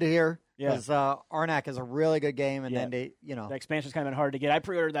good. Good to hear. Yeah. Because Arnak is a really good game, and then the expansion's kind of been hard to get. I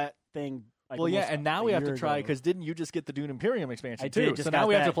pre-ordered that thing. And now we have to try because didn't you just get the Dune Imperium expansion too? Just so now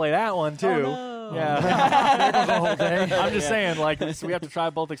we have to play that one too. Oh, no. Yeah, I'm just saying, like, so we have to try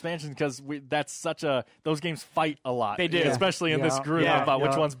both expansions because those games fight a lot. They do, especially in this group about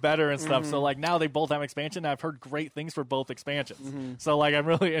which one's better and stuff. Mm-hmm. So like now they both have expansion. I've heard great things for both expansions. Mm-hmm. So like I'm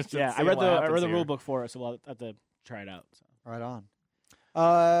really interested. Yeah, I read the rule book for it, so we'll have to try it out. So. Right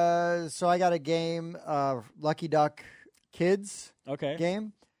on. So I got a game, Lucky Duck Kids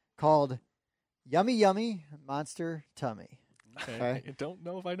game called Yummy Yummy Monster Tummy. Okay. I don't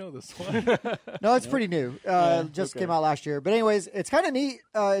know if I know this one. No, it's pretty new. Just came out last year. But anyways, it's kind of neat.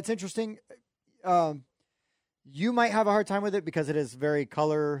 It's interesting. You might have a hard time with it because it is very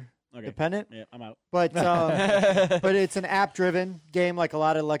color dependent. Yeah, I'm out. But but it's an app-driven game like a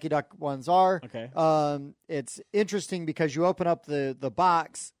lot of Lucky Duck ones are. Okay. It's interesting because you open up the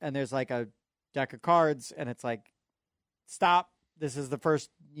box and there's like a deck of cards and it's like, stop. This is the first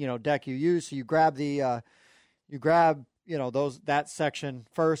deck you use. So you grab that section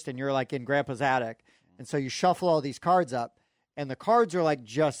first, and you're like in Grandpa's attic, and so you shuffle all these cards up, and the cards are like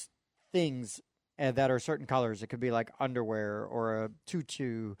just things that are certain colors. It could be like underwear or a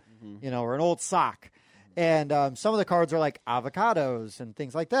tutu, or an old sock, and some of the cards are like avocados and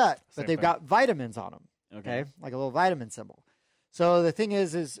things like that, but they've got vitamins on them. Okay, like a little vitamin symbol. So the thing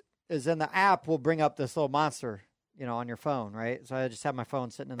is in the app will bring up this little monster. On your phone, right? So I just have my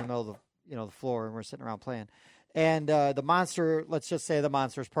phone sitting in the middle of the floor, and we're sitting around playing. And the monster, let's just say the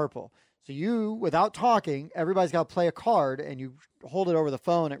monster's purple. So you, without talking, everybody's got to play a card, and you hold it over the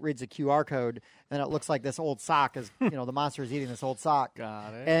phone. It reads a QR code, and it looks like this old sock is, the monster is eating this old sock.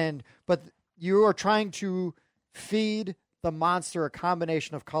 Got it. But you are trying to feed the monster a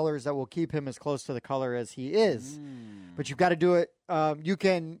combination of colors that will keep him as close to the color as he is. But you've got to do it. You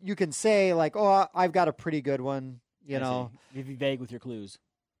can say like, oh, I've got a pretty good one. You be vague with your clues.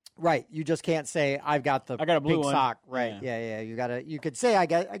 Right. You just can't say I got a blue big one. sock. Right. Yeah. You could say I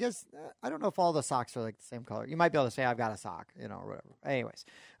guess I don't know if all the socks are like the same color. You might be able to say I've got a sock, or whatever. Anyways,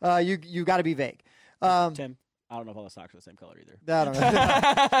 you got to be vague. Tim, I don't know if all the socks are the same color either. I don't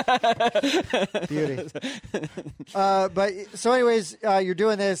know. Beauty. But so, anyways, you're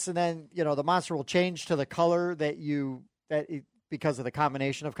doing this, and then the monster will change to the color because of the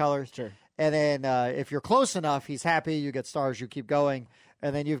combination of colors. Sure. And then if you're close enough, he's happy. You get stars. You keep going,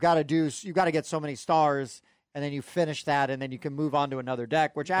 and then you've got to get so many stars, and then you finish that, and then you can move on to another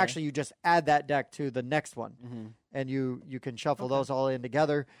deck. Which actually you just add that deck to the next one, and you can shuffle those all in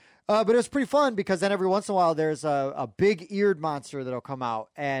together. But it was pretty fun because then every once in a while there's a big-eared monster that'll come out,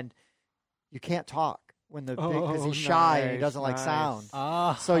 and you can't talk because he's shy and he doesn't like sound.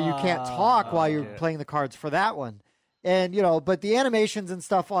 So you can't talk while you're playing the cards for that one. And, but the animations and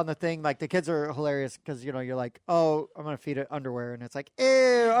stuff on the thing, like the kids are hilarious because, you're like, oh, I'm going to feed it underwear. And it's like,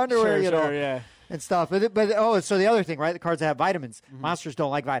 ew, underwear, Sure, and stuff. So the other thing, right? The cards that have vitamins. Monsters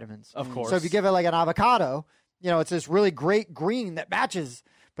don't like vitamins. Of course. So if you give it like an avocado, it's this really great green that matches.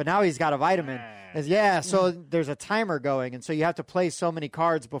 But now he's got a vitamin. So there's a timer going, and so you have to play so many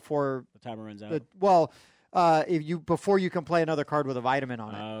cards before the timer runs out. Before you can play another card with a vitamin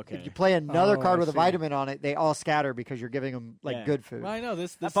on it. Okay. If you play another card with a vitamin on it, they all scatter because you're giving them good food. Well, I know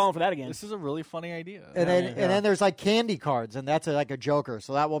this. I'm falling for that again. This is a really funny idea. And then there's like candy cards, and that's like a joker,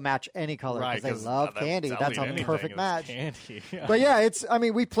 so that will match any color because they love candy. That's a perfect match. Candy. Yeah. But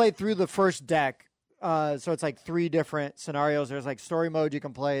we played through the first deck. So it's like 3 different scenarios. There's like story mode you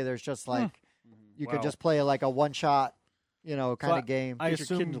can play. There's just like you could just play like a one-shot, kind of game. I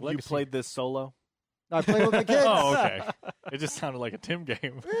assume you played this solo. I played with the kids. Oh, okay. It just sounded like a Tim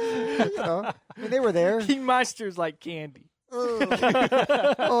game. They were there. King Monsters like candy.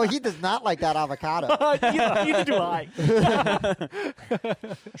 Oh, he does not like that avocado. Neither do I.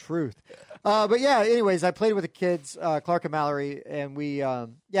 Truth. Anyways, I played with the kids, Clark and Mallory, and we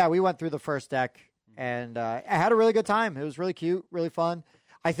went through the first deck, and I had a really good time. It was really cute, really fun.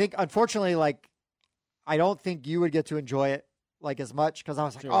 I think, unfortunately, I don't think you would get to enjoy it as much because I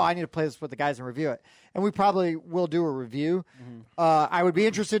was like, I need to play this with the guys and review it. And we probably will do a review. I would be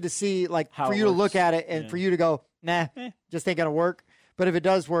interested to see, for you to look at it and for you to go, nah, just ain't going to work. But if it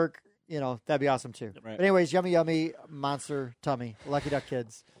does work, that'd be awesome too. Right. But anyways, yummy, yummy, monster tummy, Lucky Duck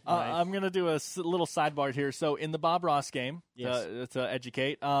kids. Nice. I'm going to do a little sidebar here. So in the Bob Ross game, to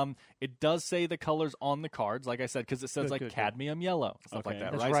educate, it does say the colors on the cards, like I said, because it says cadmium yellow, stuff like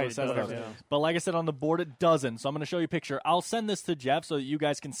that, right? So it says those. But like I said, on the board, it doesn't. So I'm going to show you a picture. I'll send this to Jeff so that you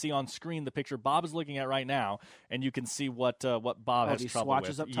guys can see on screen the picture Bob is looking at right now, and you can see what Bob has trouble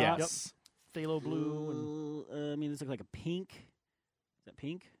swatches with. Up top? Yes. Phthalo blue. This looks like a pink. Is that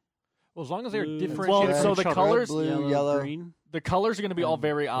pink? Well, as long as they're different. Well, so the colors, blue, yellow, green. The colors are going to be all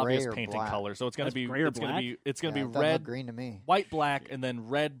very obvious or painting black. colors. So it's going to be gray or black? It's going to be that red, green to me. white, black, and then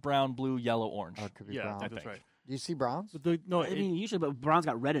red, brown, blue, yellow, orange. Or it could be Yeah, brown. that's right. Do you see browns? Usually, but brown's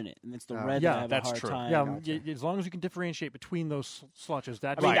got red in it, and it's the red that I have that's a hard true. time. Yeah, as long as you can differentiate between those slotches,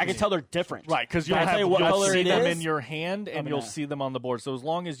 that's I can tell they're different. Right, because Can I tell you what color see it them is? in your hand, and you'll see them on the board. So as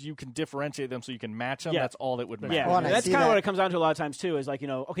long as you can differentiate them so you can match them, that's all that would matter. Yeah, Oh, and I that's see kind of that. what it comes down to a lot of times, too, is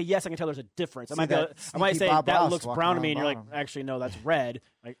okay, yes, I can tell there's a difference. I might sneaky say, Bob that Ross looks walking brown to me, around and you're like, bottom. actually, no, that's red.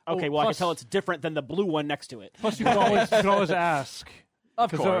 Okay, well, I can plus- tell it's different than the blue one next to it. Plus, you can always ask. Of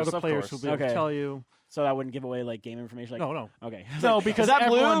Because there are course, other of players course. who'll be able to tell you. So I wouldn't give away game information. No. Okay. No, because is that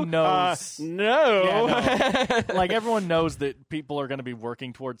everyone blue? knows. No. Yeah, no. Like everyone knows that people are going to be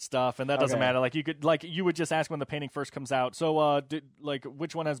working towards stuff, and that doesn't Okay. matter. You would just ask when the painting first comes out. So,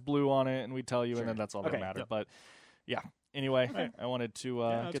 which one has blue on it, and we tell you, and then that's all that Okay. matters. Yep. But yeah. Anyway, I wanted to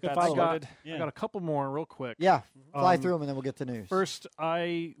that's get good that follow-up. started. I got a couple more real quick. Yeah, fly through them and then we'll get to news. First,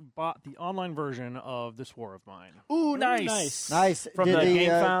 I bought the online version of This War of Mine. Ooh, nice. Nice. From Did the the,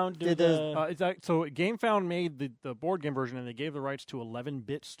 GameFound. did the So GameFound made the board game version, and they gave the rights to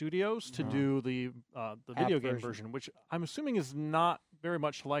 11-bit studios to do the video game version, which I'm assuming is not very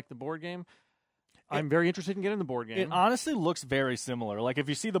much like the board game. I'm very interested in getting the board game. It honestly looks very similar. Like if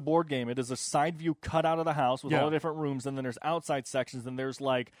you see the board game, it is a side view cut out of the house with all the different rooms, and then there's outside sections, and there's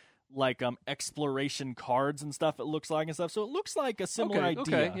like exploration cards and stuff. It looks like and stuff. So it looks like a similar idea.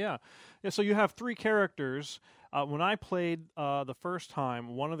 Okay, yeah. So you have 3 characters. When I played the first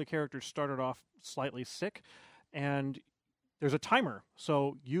time, one of the characters started off slightly sick, and there's a timer.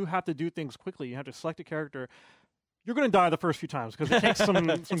 So you have to do things quickly. You have to select a character. You're going to die the first few times because it takes some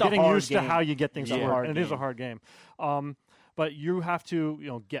getting used to how you get things to work. And it is a hard game. But you have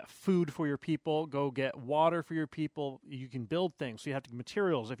to get food for your people, go get water for your people. You can build things. So you have to get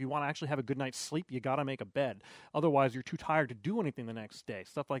materials. If you want to actually have a good night's sleep, you got to make a bed. Otherwise, you're too tired to do anything the next day,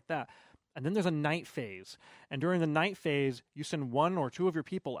 stuff like that. And then there's a night phase. And during the night phase, you send 1 or 2 of your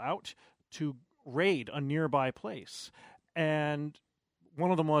people out to raid a nearby place. And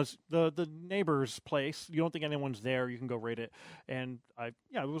one of them was the neighbor's place. You don't think anyone's there, you can go raid it. And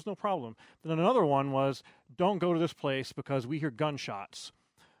there was no problem. Then another one was, don't go to this place because we hear gunshots.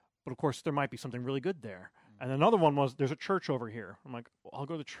 But of course, there might be something really good there. And another one was, there's a church over here. I'm like, well, I'll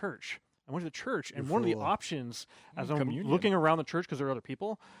go to the church. I went to the church, and one of the options, as I'm looking around the church because there are other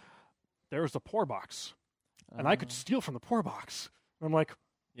people, there was the poor box. And I could steal from the poor box. And I'm like,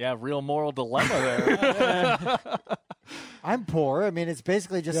 yeah, real moral dilemma there. I'm poor. I mean, it's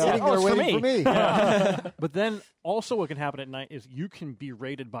basically just sitting there waiting for me. But then also what can happen at night is you can be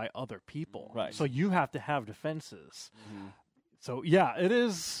raided by other people. Right. So you have to have defenses. So, yeah, it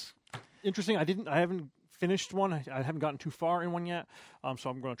is interesting. I haven't finished one. I haven't gotten too far in one yet.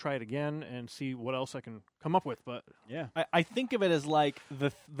 So I'm going to try it again and see what else I can come up with. But yeah, I think of it as like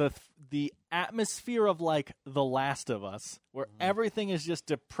the atmosphere of like The Last of Us, where everything is just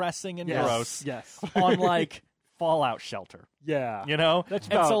depressing and gross. Yes. On like Fallout Shelter. Yeah. You know? That's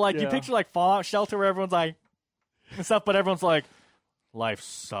and so like yeah. you picture like Fallout Shelter where everyone's like and stuff, but everyone's like, life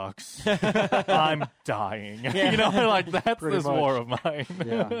sucks. I'm dying. You know, like that's Pretty this much. war of mine.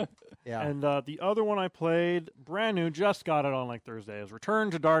 Yeah. And the other one I played, brand new, just got it on like Thursday, is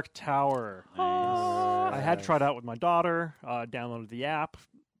Return to Dark Tower. I had to try it out with my daughter, downloaded the app,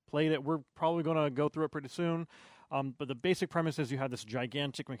 played it. We're probably going to go through it pretty soon. But the basic premise is you have this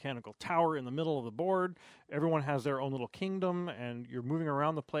gigantic mechanical tower in the middle of the board. Everyone has their own little kingdom, and you're moving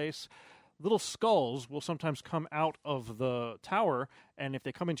around the place. Little skulls will sometimes come out of the tower, and if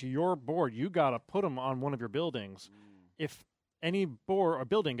they come into your board, you got to put them on one of your buildings. If any board or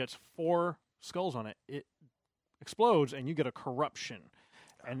building gets 4 skulls on it, it explodes, and you get a corruption.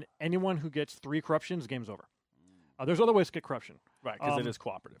 And anyone who gets 3 corruptions, game's over. There's other ways to get corruption. Right, because it is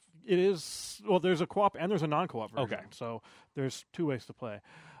cooperative. It is, well, there's a co-op and there's a non-co-op version. Okay. So there's 2 ways to play.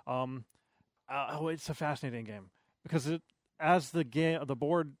 It's a fascinating game because as the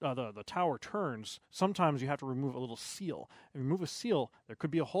tower turns, sometimes you have to remove a little seal. If you remove a seal, there could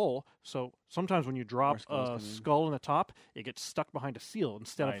be a hole. So sometimes when you drop a skull in the top, it gets stuck behind a seal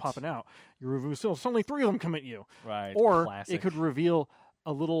instead of popping out. You remove a seal, suddenly 3 of them come at you. Right. Or Classic. it could reveal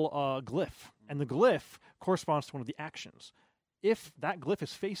a little glyph, and the glyph corresponds to one of the actions. If that glyph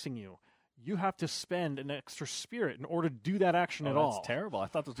is facing you, you have to spend an extra spirit in order to do that action at all. That's terrible. I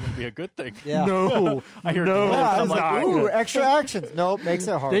thought this was going to be a good thing. Yeah. No, I hear no. Yeah, I I'm was like, ooh, extra actions. Nope, makes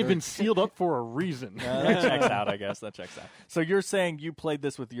it harder. They've been sealed up for a reason. That checks out, I guess. That checks out. So you're saying you played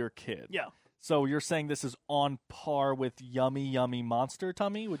this with your kid? Yeah. So you're saying this is on par with Yummy Yummy Monster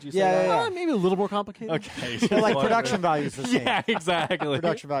Tummy? Would you say Yeah, that? yeah, yeah. Maybe a little more complicated. Okay. But, like production values the same. Yeah, exactly.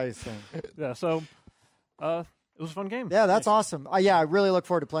 Production values the same. Yeah, so it was a fun game. Yeah, that's awesome. Yeah, I really look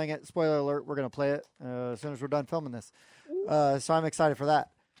forward to playing it. Spoiler alert, we're going to play it as soon as we're done filming this. So I'm excited for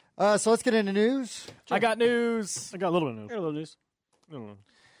that. So let's get into news. I got news. I got a little bit of news. A little news.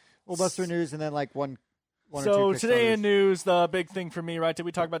 We'll bust through news and then like one or So two today Kickstarters. in news, the big thing for me, right? Did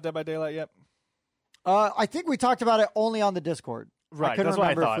we talk about Dead by Daylight yet? I think we talked about it only on the Discord. Right, I couldn't that's what I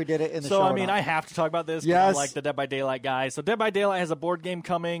remember thought. if we did it in the so, show. I or mean, not. I have to talk about this because Yes. I like the Dead by Daylight guys. So, Dead by Daylight has a board game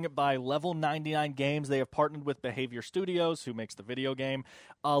coming by Level 99 Games. They have partnered with Behavior Studios, who makes the video game.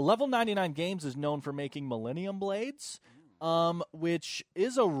 Level 99 Games is known for making Millennium Blades, which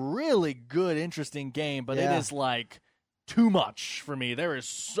is a really good, interesting game, but it is like too much for me. There is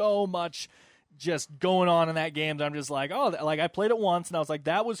so much just going on in that game that I'm just like, oh, like I played it once and I was like,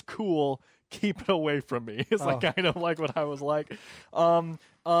 that was cool. Keep it away from me. It's like kind of like what I was like.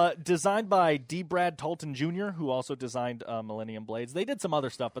 Designed by D. Brad Talton Jr., who also designed Millennium Blades. They did some other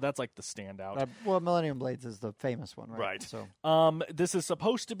stuff, but that's like the standout. Well, Millennium Blades is the famous one, right? Right. So This is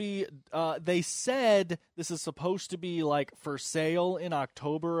supposed to be. They said this is supposed to be like for sale in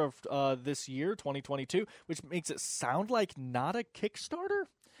October of this year, 2022, which makes it sound like not a Kickstarter.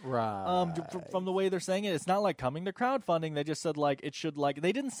 right. From the way they're saying it, it's not like coming to crowdfunding. They just said like it should like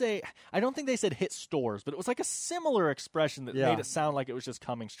they didn't say. I don't think they said hit stores, but it was like a similar expression that made it sound like it was just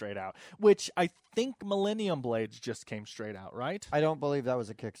coming straight out. Which I think Millennium Blades just came straight out, right? I don't believe that was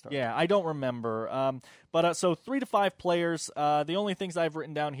a Kickstarter. Yeah, I don't remember. But so 3 to 5 players. The only things I've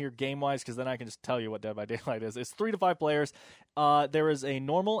written down here game-wise, because then I can just tell you what Dead by Daylight is 3 to 5 players. There is a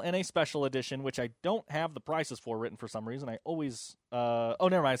normal and a special edition, which I don't have the prices for written for some reason. I always... oh,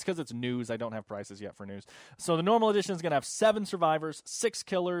 never mind. It's because it's news. I don't have prices yet for news. So the normal edition is going to have 7 survivors, 6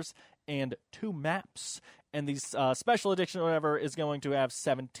 killers, and 2 maps. And the special edition or whatever is going to have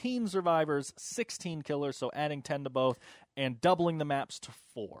 17 survivors, 16 killers, so adding 10 to both, and doubling the maps to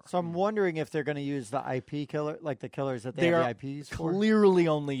 4. So I'm wondering if they're going to use the IP killer, like the killers that they have the IPs for. Clearly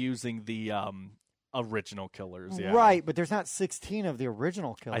only using the original killers. Yeah. Right, but there's not 16 of the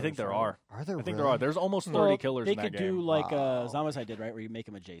original killers. I think there right? are. Are there? I think really? there are. There's almost 30 Well, killers they in that could game. do like Wow. Zombicide did, right, where you make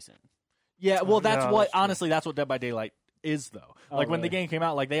him adjacent. Yeah, well, that's Yeah, what, that's true. honestly, that's what Dead by Daylight is, though. Oh, Like, when the really? game came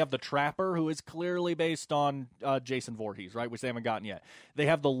out, like, they have the Trapper, who is clearly based on Jason Voorhees, right, which they haven't gotten yet. They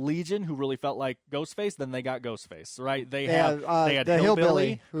have the Legion, who really felt like Ghostface, then they got Ghostface, right? They had the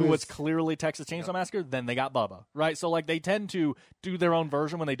Hillbilly, who was who's- clearly Texas Chainsaw Massacre, then they got Bubba, right? So, like, they tend to do their own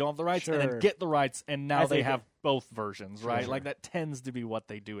version when they don't have the rights, and Sure. then get the rights, and now I they think have both versions, right? Sure. Like, that tends to be what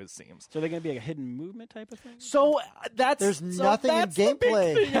they do, it seems. So they're going to be like a hidden movement type of thing? So There's so nothing in that's the big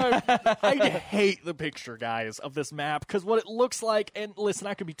gameplay. thing. I hate the picture, guys, of this map because what it looks like. And listen,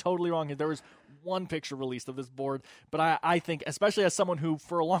 I could be totally wrong here. There was one picture released of this board, but I think, especially as someone who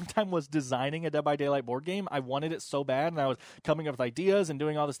for a long time was designing a Dead by Daylight board game, I wanted it so bad, and I was coming up with ideas and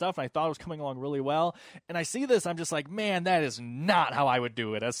doing all this stuff, and I thought it was coming along really well. And I see this, I'm just like, man, that is not how I would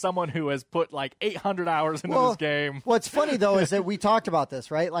do it. As someone who has put like 800 hours into this game. What's funny, though, is that we talked about this,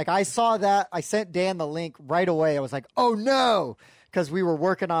 right? Like, I saw that. I sent Dan the link right away. I was like, oh, no, because we were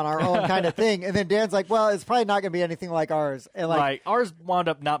working on our own kind of thing. And then Dan's like, well, it's probably not going to be anything like ours. And like, Right, ours wound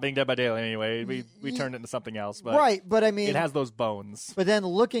up not being Dead by Daylight anyway. We turned it into something else, but right, but I mean, it has those bones. But then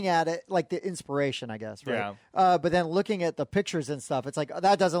looking at it, like the inspiration, I guess, right? Yeah. But then looking at the pictures and stuff, it's like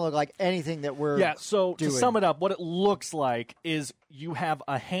that doesn't look like anything that we're Yeah, so doing. to sum it up, what it looks like is you have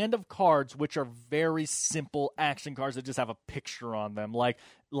a hand of cards which are very simple action cards that just have a picture on them. Like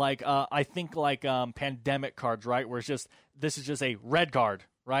I think like pandemic cards, right? Where it's just this is just a red card,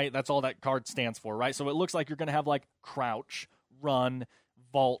 right? That's all that card stands for, right? So it looks like you're going to have like crouch, run,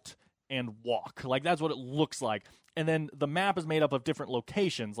 vault, and walk. Like that's what it looks like. And then the map is made up of different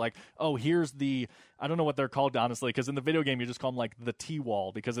locations. Like, oh, here's the, I don't know what they're called, honestly, because in the video game, you just call them like the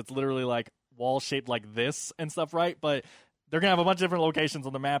T-wall because it's literally like wall shaped like this and stuff, right? But they're going to have a bunch of different locations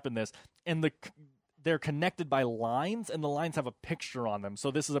on the map in this. And they're connected by lines, and the lines have a picture on them.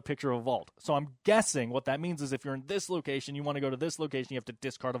 So this is a picture of a vault. So I'm guessing what that means is if you're in this location, you want to go to this location, you have to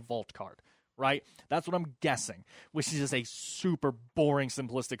discard a vault card. Right? That's what I'm guessing, which is just a super boring,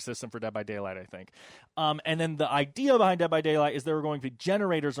 simplistic system for Dead by Daylight, I think. And then the idea behind Dead by Daylight is there are going to be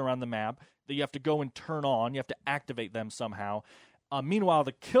generators around the map that you have to go and turn on. You have to activate them somehow. Meanwhile,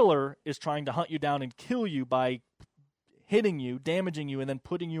 the killer is trying to hunt you down and kill you by hitting you, damaging you, and then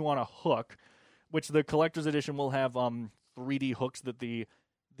putting you on a hook, which the Collector's Edition will have 3D hooks that the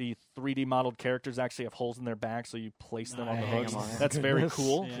 3D modeled characters actually have holes in their back, so you place them on the hooks. That's very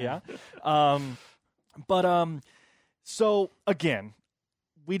cool. Yeah. So again,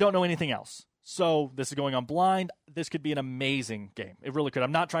 we don't know anything else. So this is going on blind. This could be an amazing game. It really could.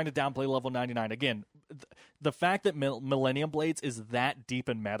 I'm not trying to downplay level 99. Again, the fact that Millennium Blades is that deep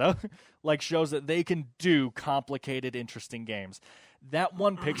in meta, like shows that they can do complicated, interesting games. That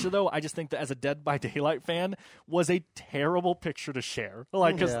one picture, though, I just think that as a Dead by Daylight fan, was a terrible picture to share.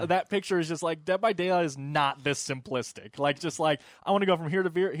 Like, because that picture is just like, Dead by Daylight is not this simplistic. Like, just like, I want to go from here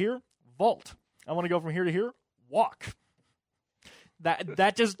to here, vault. I want to go from here to here, walk.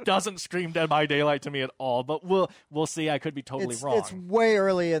 That just doesn't scream Dead by Daylight to me at all. But we'll see. I could be totally wrong. It's way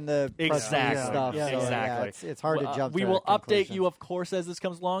early in the press Exactly. release stuff. Yeah, so, exactly. it's hard to jump. We to will update conclusions. you, of course, as this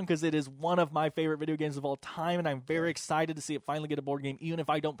comes along because it is one of my favorite video games of all time, and I'm very excited to see it finally get a board game. Even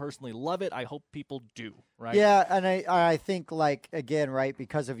if I don't personally love it, I hope people do. Right? Yeah, and I think like again, right,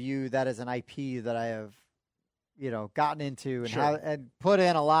 because of you, that is an IP that I have, gotten into and Sure. and put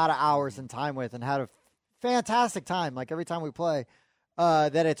in a lot of hours and time with, and had a fantastic time. Like every time we play.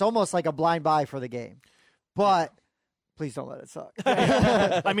 That it's almost like a blind buy for the game. But please don't let it suck.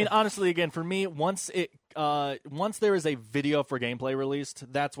 I mean, honestly, again, for me, once there is a video for gameplay released,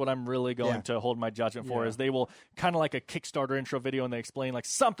 that's what I'm really going to hold my judgment for. Is they will kind of like a Kickstarter intro video, and they explain like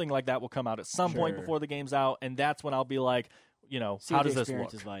something like that will come out at some point before the game's out, and that's when I'll be like, See how what does the this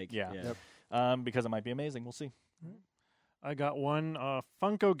experience look? is like. Yeah. Yep. Because it might be amazing. We'll see. I got one.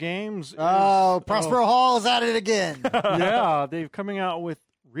 Funko Games. Prospero Hall is at it again. Yeah, they're coming out with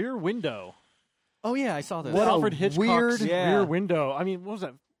Rear Window. Oh yeah, I saw this. What a Alfred Hitchcock's weird- Rear Window. I mean, what was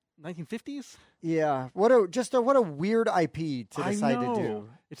that? 1950s? Yeah. What a weird IP to decide to do.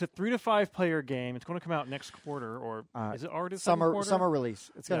 It's a 3 to 5 player game. It's going to come out next quarter, or is it already summer quarter? summer release?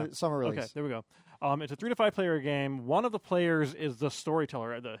 It's gonna summer release. Okay, there we go. It's a 3 to 5 player game. One of the players is the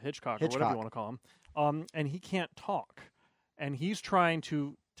storyteller, the Hitchcock, or whatever you want to call him, and he can't talk, and he's trying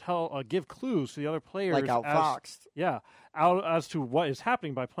to give clues to the other players, Like outfoxed. out as to what is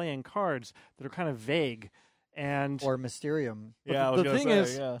happening by playing cards that are kind of vague and Or Mysterium. but the thing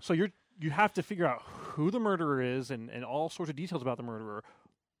is, so you have to figure out who the murderer is and all sorts of details about the murderer,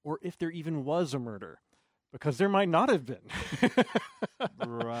 or if there even was a murder. Because there might not have been.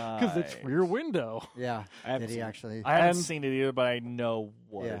 Right. Because it's Rear Window. Yeah. I haven't Did he seen it. actually? I haven't And- seen it either, but I know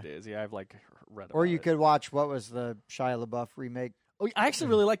what Yeah. it is. Yeah, I've like read about Or you it. could watch what was the Shia LaBeouf remake? Oh, I actually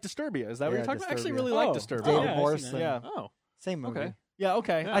really like Disturbia. Is that what Yeah, you're talking about? I actually Disturbia. really like Oh, Disturbia. David yeah, I've Morse. seen that. and- Yeah. Oh, Same movie. okay. Yeah,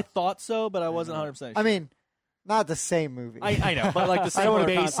 okay. Yeah. I thought so, but I wasn't 100% sure. I mean, not the same movie. I know, but like the I same don't wanna-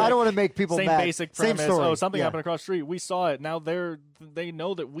 basic, I don't want to make people same mad. basic Same premise. story. Oh, something Yeah. happened across the street. We saw it. Now they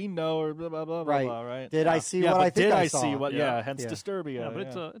know that we know, or blah blah blah Right. blah. Right? Did I see yeah, what but I think did I I saw? see what? Yeah, Yeah. hence Yeah. Disturbia. Yeah,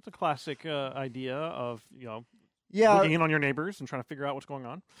 but it's a classic idea of Yeah. looking in on your neighbors and trying to figure out what's going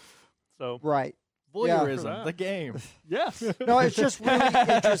on. So Right. voyeurism. Yeah. The game. yes, No, it's just really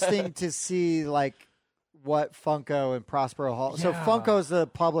interesting to see like what Funko and Prospero Hall. So Yeah. Funko's the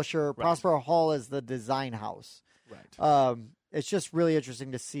publisher. Prospero Hall is the design house. Right. It's just really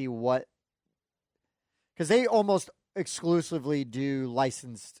interesting to see what, because they almost exclusively do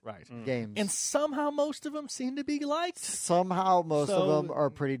licensed Right. games, And somehow most of them seem to be liked. somehow most So- of them are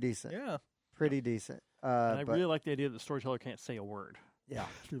pretty decent. Yeah. Pretty decent. and I But, really like the idea that the storyteller can't say a word yeah.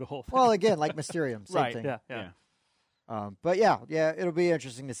 through the whole thing. Well, again, like Mysterium, same Right. thing. yeah. But yeah, it'll be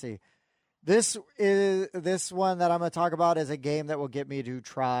interesting to see. This one that I'm going to talk about is a game that will get me to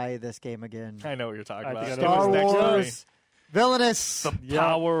try this game again. I know what you're talking I about. think It I know Star was next to me. Wars, Villainous. The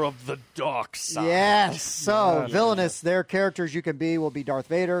power of the dark side. Yes. So, Yes. Villainous, their characters you can be will be Darth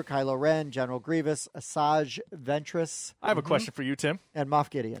Vader, Kylo Ren, General Grievous, Asajj Ventress, I have a question for you, Tim, and Moff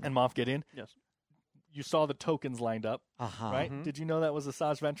Gideon. and Moff Gideon. Yes. You saw the tokens lined up, Uh-huh. right? Did you know that was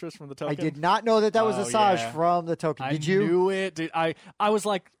Asajj Ventress from the I token? did not know that was Oh, Asajj yeah. from the token. I Did you? knew it. Dude, I was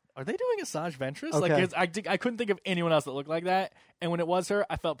like, are they doing Asajj Ventress? Like, Okay. 'cause I couldn't think of anyone else that looked like that. And when it was her,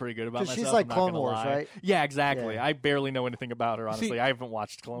 I felt pretty good about 'Cause myself. she's like I'm not Clone gonna Wars, lie. right? Yeah, exactly. Yeah. I barely know anything about her, honestly. See, I haven't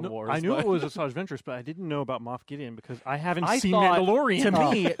watched Clone No, Wars. I knew but- it was Asajj Ventress, but I didn't know about Moff Gideon because I haven't I seen thought,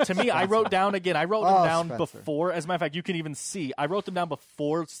 Mandalorian. To me, I wrote down again. I wrote Oh, them down Spencer. before. As a matter of fact, you can even see. I wrote them down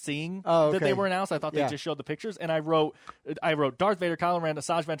before seeing Oh, that they okay. were announced. I thought Yeah. they just showed the pictures, and I wrote Darth Vader, Kylo Ren,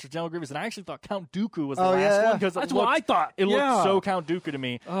 Asajj Ventress, General Grievous, and I actually thought Count Dooku was the Oh, last yeah. one because That's what I thought. It Yeah. looked so Count Dooku to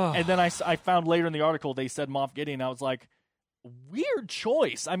me. And then I found later in the article they said Moff Gideon. I was like, weird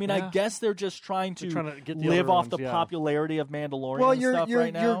choice. I mean, I Yeah. guess they're just trying to, They're trying to get the live other off ones, the yeah. popularity of Mandalorian Well, and stuff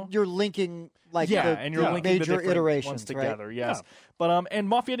right now. you're linking like Yeah, the, and you're the linking the major different iterations ones together. Right? Yes, but and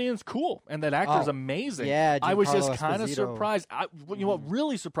Moff Gideon's cool, and that actor's Oh, amazing. yeah, I was just Giancarlo kind of Esposito. surprised. You know what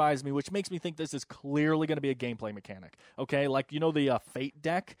really surprised me, which makes me think this is clearly going to be a gameplay mechanic. Okay, like the Fate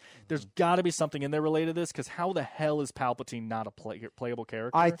deck. There's got to be something in there related to this because how the hell is Palpatine not a playable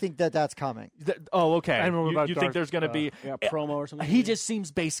character? I think that's coming. Okay. I don't know about You think Darth- there's going to be Yeah, promo or something. He just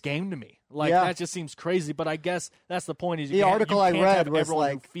seems base game to me. Like Yeah. that just seems crazy. But I guess that's the point. Is The you can't- article you I can't read have was everyone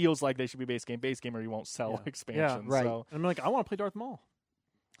who like- feels like they should be base game, or you won't sell expansions. Right. So. And I'm like, I want to play Darth Maul.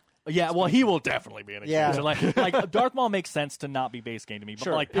 Yeah, well, he will definitely be an Yeah. expansion. Like Darth Maul makes sense to not be base game to me, but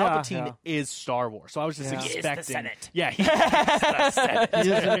Sure. like Yeah, Palpatine yeah. is Star Wars, so I was just Yeah. He is the expecting. Senate. Yeah, he is the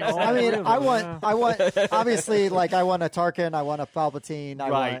Senate. I mean, I want obviously like I want a Tarkin, I want a Palpatine, I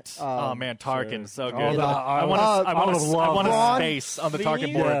Right. want. Oh man, Tarkin, so good. Oh, the- I want I would have loved a that. space on the Tarkin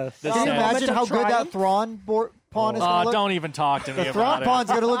Please? board. Yes. that Can you says- imagine how good that Thrawn pawn is going to look? Don't even talk to me The about Thrawn it. pawn's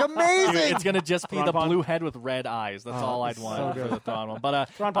going to look amazing. It's gonna just be Thrawn the pawn? blue head with red eyes. That's all I'd want so for good. the Thrawn one. But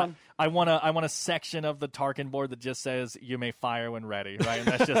Thrawn pawn. I want a section of the Tarkin board that just says "You may fire when ready," right? And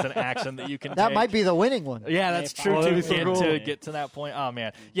that's just an action that you can. That take. might be the winning one. Yeah, that's May true fire. too. Oh, that'd be so cool. To get to that point, oh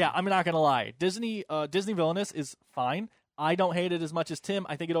man, yeah. I'm not gonna lie. Disney Villainous is fine. I don't hate it as much as Tim.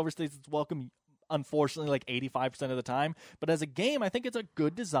 I think it overstays its welcome. Unfortunately, like 85% of the time, but as a game, I think it's a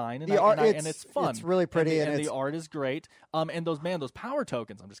good design and, The art- and it's fun. it's really pretty and, and the it's- art is great. And those power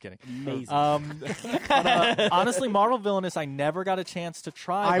tokens. I'm just kidding. Amazing. But, honestly, Marvel Villainous, I never got a chance to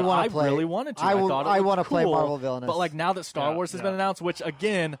try. I but wanna play. really wanted to. I will- thought it I looked wanna play cool, Marvel Villainous. But like now that Star Wars has been announced, which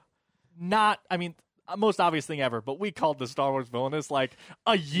again, most obvious thing ever, but we called the Star Wars Villainous like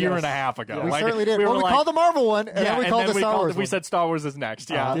a year and a half ago. We Like, certainly did. We Well, were we like, called the Marvel one, and then we called the Star Wars We one. said Star Wars is next.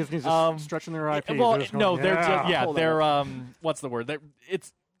 Yeah, Disney's just stretching their IP. well, They're just no, going, they're just Hold they're what's the word?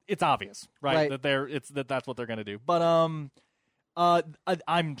 It's obvious, right? Right. That's what they're gonna do. But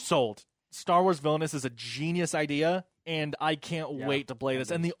I'm sold. Star Wars Villainous is a genius idea, and I can't wait to play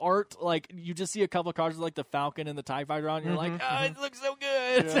this. And the art, like you just see a couple of cards like the Falcon and the TIE Fighter on, and you're like, oh, it looks so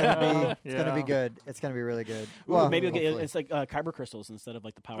good. It's gonna Yeah. be good. It's gonna be really good. Ooh, Well, maybe you'll hopefully. it's like kyber crystals instead of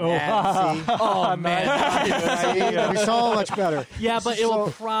like the power. Oh. Yeah, see? Oh man, It'll be so much better. yeah, but it will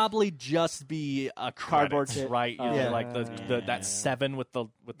So- probably just be a Cardboard credits, kit. right? You know, Yeah. like that 7 with the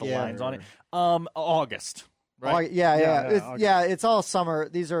Yeah. lines on it. August, right? Yeah, it's all summer.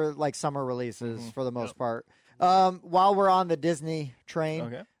 These are like summer releases for the most part. While we're on the Disney train,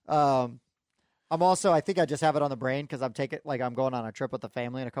 Okay. I think I just have it on the brain because I'm going on a trip with the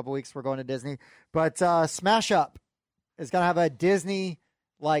family in a couple weeks. We're going to Disney. But Smash Up is going to have a Disney,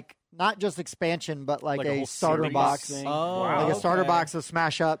 like, not just expansion, but like a starter box. A starter box of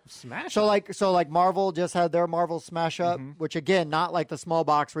Smash Up. So like Marvel just had their Marvel Smash Up, which again, not like the small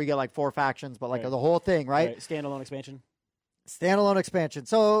box where you get like 4 factions, but like the whole thing, right? Standalone expansion.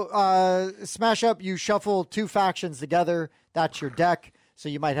 So Smash Up, you shuffle 2 factions together. That's your deck. So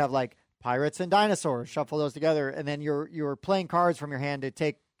you might have like pirates and dinosaurs. Shuffle those together, and then you're playing cards from your hand to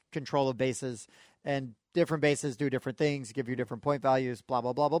take control of bases, and different bases do different things, give you different point values, blah,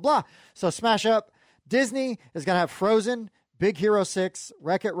 blah, blah, blah, blah. So Smash Up. Disney is going to have Frozen, Big Hero 6,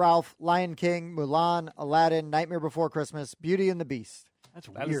 Wreck-It Ralph, Lion King, Mulan, Aladdin, Nightmare Before Christmas, Beauty and the Beast.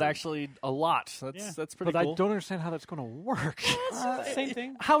 That is actually a lot. That's pretty cool. But I don't understand how that's going to work. Same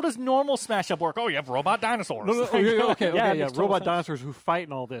thing. How does normal Smash Up work? Oh, you have robot dinosaurs. Okay, robot dinosaurs who fight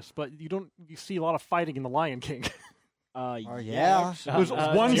and all this, but you see a lot of fighting in the Lion King. Yeah. There's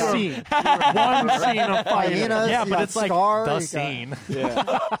one scene. One scene of fighting. Hyenas, but it's Scar, like the scene. You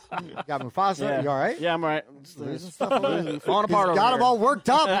got Mufasa. Yeah. You all right? Yeah, I'm all right. Falling apart over got them here. all worked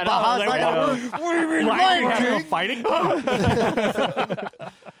up about how it's not going to work. What do you mean, Lion King? Fighting?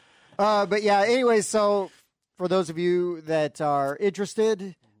 But yeah, anyway, so for those of you that are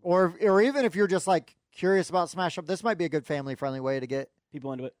interested, or even if you're just like curious about Smash Up, this might be a good family-friendly way to get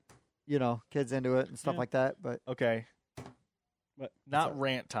people into it. Kids into it and stuff like that. But okay. What? Not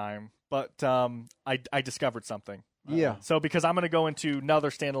rant time, but I discovered something. Yeah. So because I'm going to go into another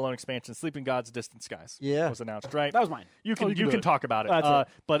standalone expansion, Sleeping Gods: Distant Skies. Yeah. Was announced, right? That was mine. You can talk about it.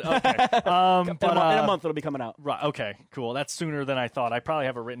 That's but okay. In a month it'll be coming out. Right. Okay. Cool. That's sooner than I thought. I probably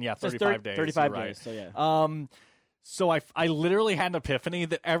have it written. Yeah, 35 days. 35 right. days. So yeah. So I literally had an epiphany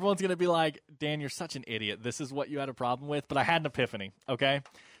that everyone's going to be like, Dan, you're such an idiot. This is what you had a problem with. But I had an epiphany, okay?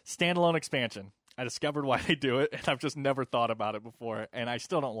 Standalone expansion. I discovered why they do it, and I've just never thought about it before, and I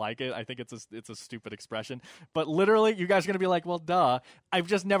still don't like it. I think it's a stupid expression. But literally, you guys are going to be like, well, duh. I've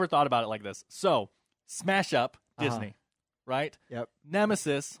just never thought about it like this. So, Smash Up, Disney, right? Yep.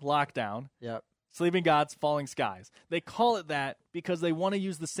 Nemesis, Lockdown. Yep. Sleeping Gods, Falling Skies. They call it that because they want to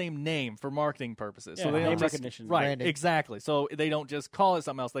use the same name for marketing purposes. Yeah, so they name don't just, recognition. Right, Branding. exactly. So they don't just call it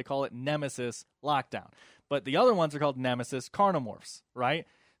something else. They call it Nemesis Lockdown. But the other ones are called Nemesis Carnomorphs, right?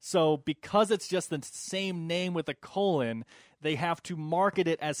 So because it's just the same name with a colon, they have to market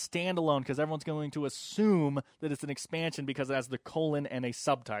it as standalone because everyone's going to assume that it's an expansion because it has the colon and a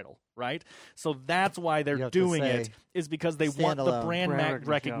subtitle, right? So that's why they're doing it, is because they want the brand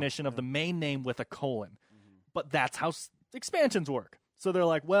recognition of the main name with a colon. But that's how expansions work. So they're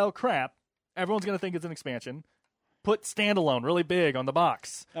like, well, crap, everyone's going to think it's an expansion. Put standalone really big on the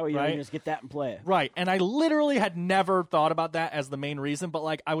box. Oh, yeah, right? you can just get that and play it. Right, and I literally had never thought about that as the main reason, but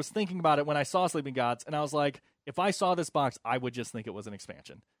like I was thinking about it when I saw Sleeping Gods, and I was like, if I saw this box, I would just think it was an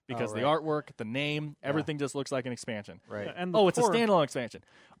expansion because the artwork, the name, everything just looks like an expansion. Right. Yeah, and it's a standalone expansion.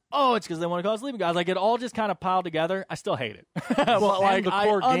 Oh, it's because they want to call it Sleeping Gods. Like it all just kind of piled together. I still hate it. But like the I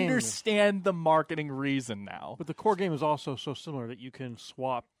core game- understand the marketing reason now. But the core game is also so similar that you can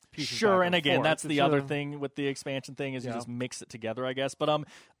swap pieces. Sure, back and again, forth. that's It's the a- other thing with the expansion thing is you just mix it together, I guess. But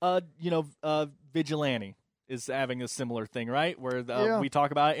Vigilante is having a similar thing, right? Where we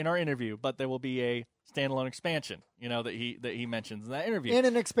talk about it in our interview, but there will be a standalone expansion, that he mentions in that interview, And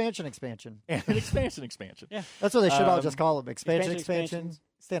an expansion. and an expansion. Yeah. That's what they should all just call them. Expansion, Expansion.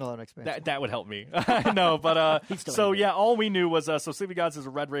 standalone expansion. That would help me. No, but still hates it. all we knew was so Sleeping Gods is a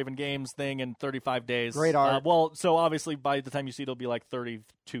Red Raven Games thing in 35 days. Great art. So obviously by the time you see it, it'll be like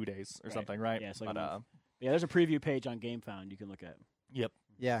 32 days or something, right? Yeah, it's like but, a month. Yeah, there's a preview page on GameFound you can look at. Yep.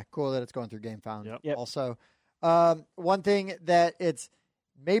 Yeah, cool that it's going through GameFound. Yep. Also, one thing that it's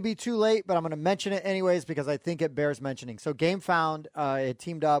maybe too late, but I'm going to mention it anyways because I think it bears mentioning. So GameFound it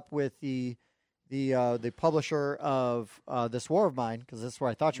teamed up with the publisher of This War of Mine, because this is where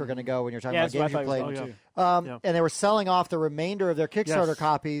I thought you were going to go when you're talking about games you played. And they were selling off the remainder of their Kickstarter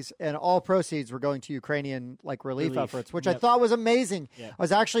copies, and all proceeds were going to Ukrainian relief efforts, which I thought was amazing. Yep. I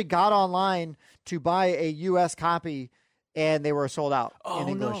was actually got online to buy a U.S. copy, and they were sold out in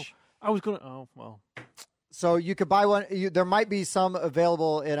English. No. I was going to. Oh, well. So you could buy one. There might be some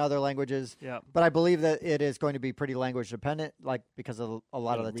available in other languages, but I believe that it is going to be pretty language dependent, because of a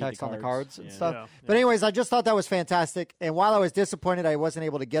lot of the text on the cards and stuff. Yeah. But anyways, I just thought that was fantastic. And while I was disappointed I wasn't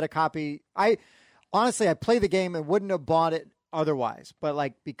able to get a copy, I played the game and wouldn't have bought it otherwise.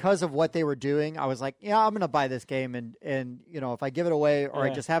 But because of what they were doing, I was like, yeah, I'm going to buy this game. And if I give it away or I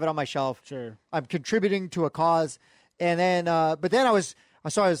just have it on my shelf, Sure. I'm contributing to a cause. And then, but then I was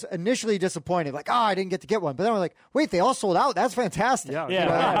So I was initially disappointed, like, I didn't get to get one. But then we're like, wait, they all sold out. That's fantastic. Yeah,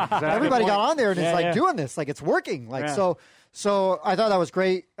 Exactly. Everybody got on there and is doing this, like it's working. Like so I thought that was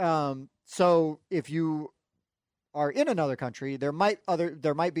great. So if you are in another country, there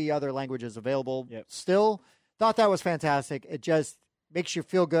might be other languages available. Still, thought that was fantastic. It just makes you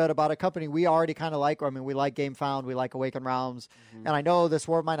feel good about a company we already kind of like. I mean, we like GameFound, we like Awaken Realms, and I know this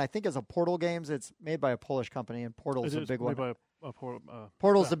War of Mine, I think, is a Portal Games. It's made by a Polish company, and Portal's a big one.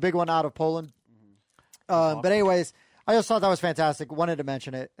 Portal's the big one out of Poland. But anyways, I just thought that was fantastic. Wanted to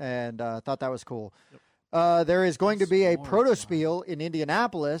mention it, and thought that was cool. There is going to be a proto-spiel in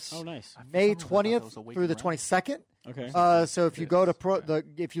Indianapolis, May 20th through the 22nd. Okay. So if you go to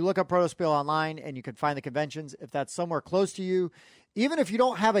if you look up Protospiel online and you can find the conventions, if that's somewhere close to you, even if you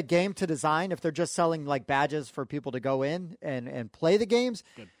don't have a game to design, if they're just selling like badges for people to go in and play the games,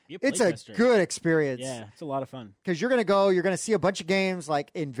 it's a good experience. Yeah, it's a lot of fun. Because you're going to see a bunch of games like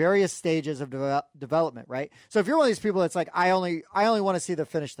in various stages of development, right? So if you're one of these people that's like, I only want to see the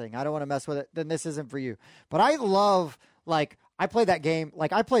finished thing, I don't want to mess with it, then this isn't for you. But I love, like, I played that game,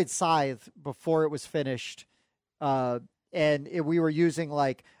 like I played Scythe before it was finished, and we were using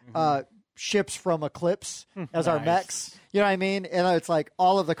like ships from Eclipse as our mechs. You know what I mean? And it's like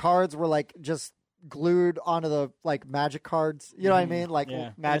all of the cards were like just glued onto the like magic cards. You know what I mean? Like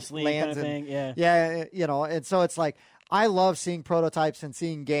magic lands kind of and yeah, you know. And so it's like I love seeing prototypes and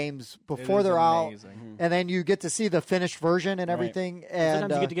seeing games before they're out, and then you get to see the finished version and everything. And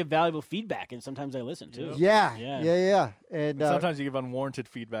sometimes you get to give valuable feedback, and sometimes I listen too. Yeah. And sometimes you give unwarranted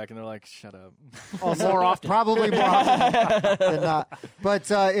feedback, and they're like, "Shut up." More often, probably more often than not. But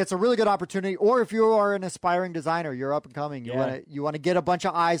it's a really good opportunity. Or if you are an aspiring designer, you're up and coming. You want to get a bunch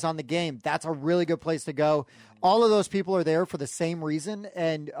of eyes on the game. That's a really good place to go. All of those people are there for the same reason,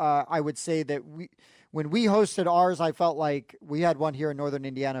 and I would say that when we hosted ours, I felt like we had one here in Northern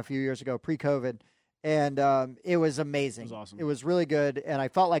Indiana a few years ago, pre-COVID, and it was amazing. It was awesome. It was really good, and I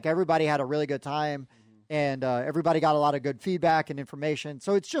felt like everybody had a really good time, and everybody got a lot of good feedback and information.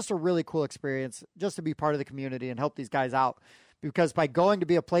 So it's just a really cool experience just to be part of the community and help these guys out. Because by going to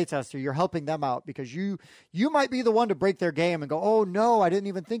be a playtester, you're helping them out because you might be the one to break their game and go, oh no, I didn't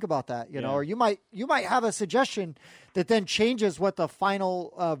even think about that, you know, or you might have a suggestion that then changes what the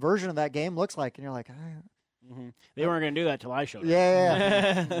final version of that game looks like, and you're like, they weren't going to do that till I showed up.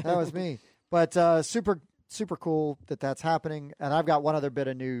 Yeah, that was me. But super cool that's happening. And I've got one other bit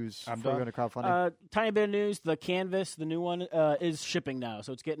of news before we go to crowdfunding. Tiny bit of news: the Canvas, the new one, is shipping now,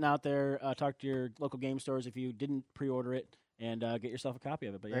 so it's getting out there. Talk to your local game stores if you didn't pre-order it. And get yourself a copy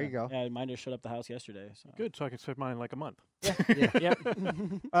of it. But there you go. Yeah, mine just showed up the house yesterday. So. Good, so I can save mine in like a month. Yeah.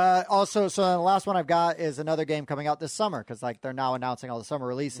 Also, so the last one I've got is another game coming out this summer because like they're now announcing all the summer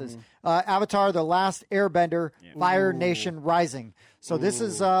releases. Avatar: The Last Airbender, Fire Nation Rising. So this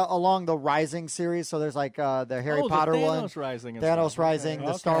is along the Rising series. So there's like the Harry Potter one, Thanos Rising,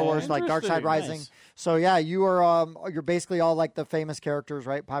 the Star Wars like Darkseid Rising. Nice. So yeah, you are you're basically all like the famous characters,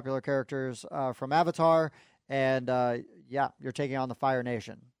 right? Popular characters from Avatar. And, you're taking on the Fire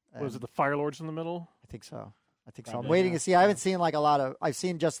Nation. Was it the Fire Lords in the middle? I think so. I'm waiting to see. I haven't seen like a lot of – I've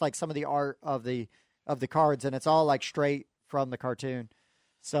seen just like some of the art of the cards, and it's all like straight from the cartoon.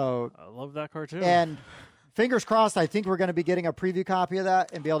 So I love that cartoon. And fingers crossed, I think we're going to be getting a preview copy of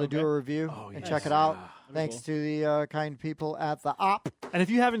that and be able to do a review and check it out. Thanks to the kind people at the OP. And if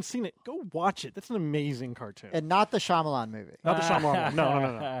you haven't seen it, go watch it. That's an amazing cartoon. And not the Shyamalan movie. Not the Shyamalan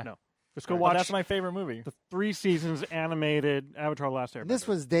one. No. Just go watch. That's my favorite movie. The 3 seasons animated Avatar: Last Airbender. This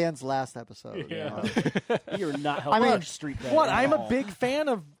was Dan's last episode. Yeah. You're not helping street cred. What? I'm a big fan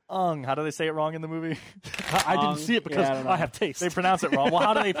of Ung. How do they say it wrong in the movie? I didn't see it because I have taste. They pronounce it wrong. Well,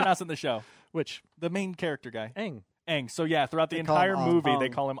 how do they pronounce it in the show? Which? The main character guy. Aang. So yeah, throughout the entire movie, they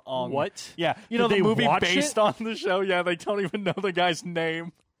call him Ung. What? Yeah, you know the movie based on the show. Yeah, they don't even know the guy's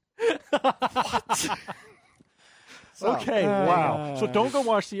name. What? Okay, wow. So don't go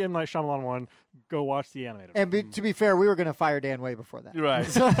watch the M. Night Shyamalan one. Go watch the animated one. And to be fair, we were going to fire Dan way before that. Right.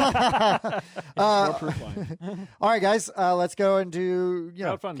 All right, guys, let's go and do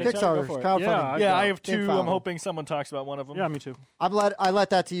Kickstarters. Crowdfunding. Yeah, I have 2. I'm hoping someone talks about one of them. Yeah, me too. I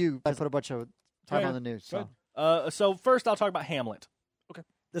let that to you. I put a bunch of time on the news. So first, I'll talk about Hamlet.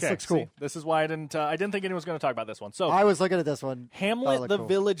 This looks cool. See, this is why I didn't think anyone was going to talk about this one. So I was looking at this one. Hamlet, the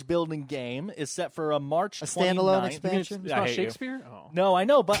village building game, is set for a March 29th. Standalone expansion? It's not Shakespeare? Oh. No, I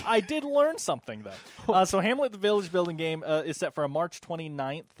know, but I did learn something, though. So Hamlet, the village building game, is set for a March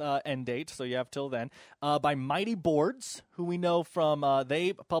 29th end date, so you have till then, by Mighty Boards, who we know from,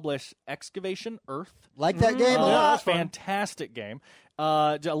 they publish Excavation Earth. Like that game a lot. Fantastic game.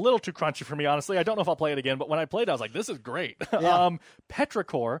 A little too crunchy for me, honestly. I don't know if I'll play it again, but when I played it, I was like, this is great. Yeah.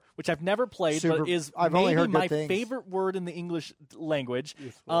 Petrichor, which I've never played, but is I've only maybe heard my good things. favorite word in the English language.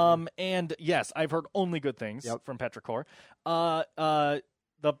 And yes, I've heard only good things from Petrichor.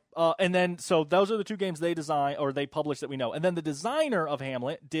 And then so those are the two games they design or they published that we know. And then the designer of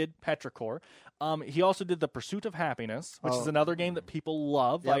Hamlet did Petrichor. He also did The Pursuit of Happiness, which is another game that people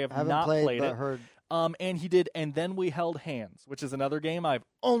love. Yep, I have haven't not played but it. Heard. And he did And Then We Held Hands, which is another game I've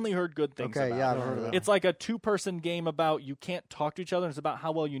only heard good things about. Okay, yeah, I've heard of that. It's like a two-person game about you can't talk to each other. It's about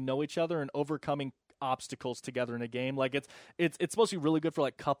how well you know each other and overcoming obstacles together in a game. Like it's supposed to be really good for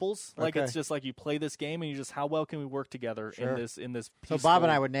like couples. Like it's just like you play this game and you just how well can we work together in this So Bob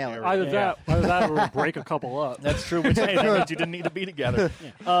and I would nail it. Either that or break a couple up. That's true. Which hey, that means you didn't need to be together.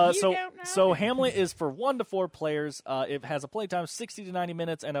 So Hamlet is for 1 to 4 players. It has a playtime 60 to 90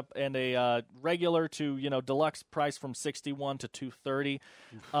 minutes and a regular to deluxe price from 61 to 230.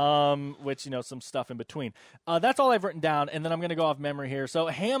 Which some stuff in between. That's all I've written down, and then I'm going to go off memory here. So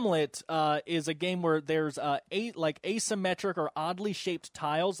Hamlet is a game where there's asymmetric or oddly shaped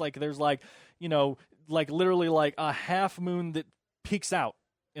tiles. Like there's literally like a half moon that peeks out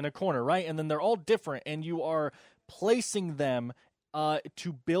in a corner, right? And then they're all different, and you are placing them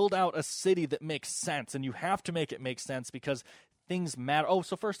to build out a city that makes sense, and you have to make it make sense because things matter. Oh,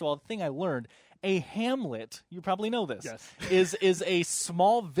 so first of all, the thing I learned, a hamlet, you probably know this, is a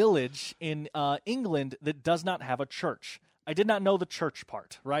small village in England that does not have a church. I did not know the church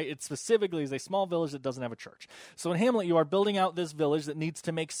part, right? It specifically is a small village that doesn't have a church. So in Hamlet, you are building out this village that needs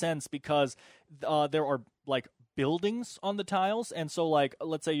to make sense because there are like buildings on the tiles. And so like,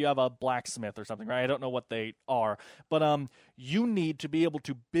 let's say you have a blacksmith or something, right? I don't know what they are, but you need to be able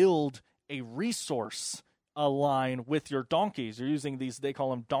to build a resource line with your donkeys. You're using these, they call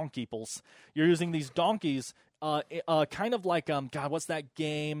them donkeyples. You're using these donkeys kind of like, God, what's that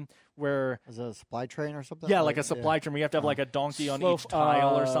game where... Is it a supply train or something? Yeah, like a supply train where you have to have like a donkey on each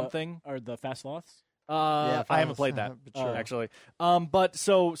tile or something. Or the fast sloths? Yeah, I haven't played that sure. actually. But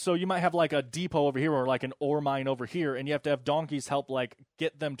so you might have like a depot over here or like an ore mine over here, and you have to have donkeys help like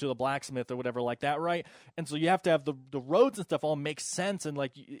get them to the blacksmith or whatever like that, right? And so you have to have the roads and stuff all make sense, and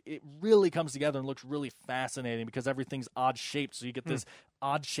like it really comes together and looks really fascinating because everything's odd shaped, so you get this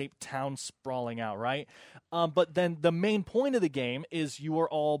odd shaped town sprawling out, right? But then the main point of the game is you are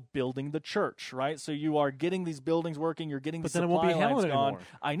all building the church, right? So you are getting these buildings working, you're getting the supply lines gone. But then it won't be Hamlet anymore.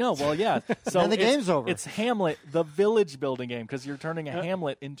 I know. Well, yeah. So and the game's over. It's Hamlet, the village building game, because you're turning a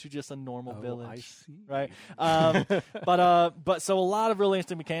hamlet into just a normal village. I see. Right. But so a lot of really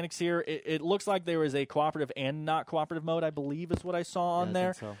interesting mechanics here. It looks like there is a cooperative and not cooperative mode, I believe is what I saw on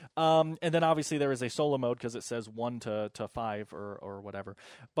there. I think so. And then obviously there is a solo mode because it says 1 to 5 or whatever.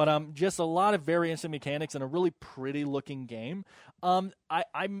 But just a lot of very interesting mechanics and a really pretty looking game. I'm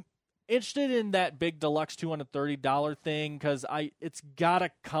interested in that big deluxe $230 thing because it's gotta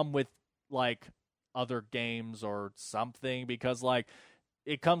come with like other games or something because like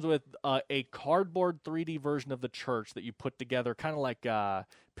it comes with a cardboard 3D version of the church that you put together, kind of like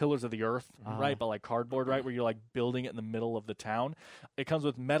Pillars of the Earth, right? But like cardboard, right? Where you're like building it in the middle of the town. It comes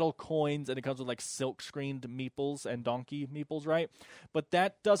with metal coins and it comes with like silk screened meeples and donkey meeples, right? But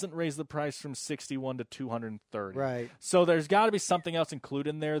that doesn't raise the price from 61 to 230. Right. So there's got to be something else included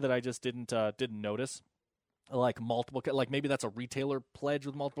in there that I just didn't notice. Like multiple, like maybe that's a retailer pledge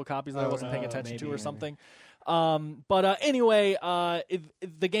with multiple copies that I wasn't paying attention to or something. Anyway,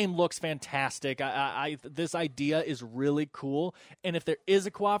 the game looks fantastic. This idea is really cool. And if there is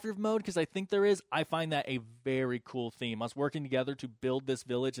a cooperative mode, because I think there is, I find that a very cool theme. Us working together to build this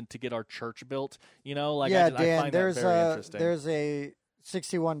village and to get our church built. You know, like yeah, I Dan, find that very interesting. There's a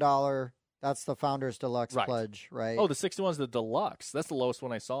 $61. That's the Founders Deluxe Right. pledge, right? Oh, the 61 is the deluxe. That's the lowest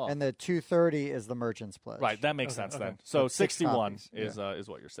one I saw. And the 230 is the Merchant's pledge. Right, that makes sense then. So 61 is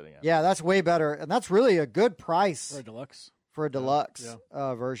what you're sitting at. Yeah, that's way better, and that's really a good price For a deluxe.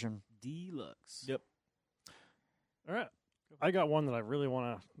 Version. Deluxe. Yep. All right. I got one that I really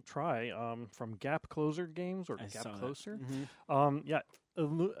want to try from Gap Closer Games or I Gap saw that. Closer.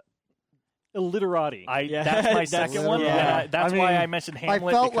 Mm-hmm. Illiterati. That's my second one. Yeah. That's why I mentioned Hamlet.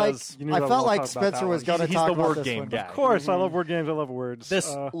 I because felt like Spencer was going to he's talk the about word this game one. guy. Of course, I love word games. I love words.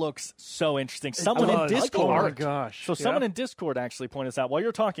 This looks so interesting. Someone in does. Discord. Oh my gosh. So someone in Discord actually pointed this out. While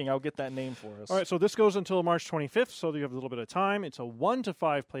you're talking, I'll get that name for us. All right, so this goes until March 25th, so you have a little bit of time. It's a 1 to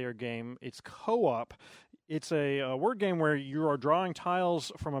 5 player game. It's co-op. It's a word game where you are drawing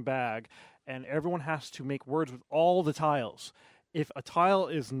tiles from a bag, and everyone has to make words with all the tiles. If a tile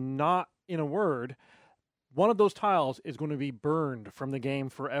is not in a word, one of those tiles is going to be burned from the game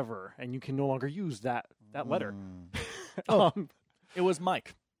forever, and you can no longer use that letter. It was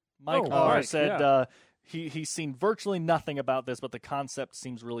Mike. Mike said he's seen virtually nothing about this, but the concept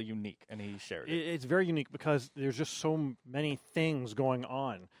seems really unique, and he shared it. It's very unique because there's just so many things going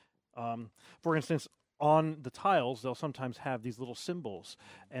on. For instance, on the tiles, they'll sometimes have these little symbols,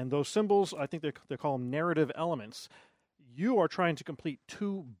 and those symbols, I think they call them narrative elements. You are trying to complete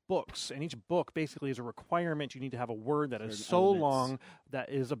 2 books, and each book basically is a requirement. You need to have a word that is so long that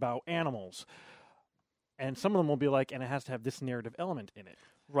is about animals. And some of them will be like, and it has to have this narrative element in it.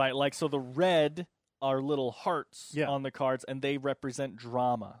 Right, like, so the red are little hearts on the cards, and they represent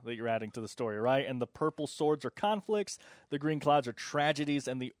drama that you're adding to the story, right? And the purple swords are conflicts, the green clouds are tragedies,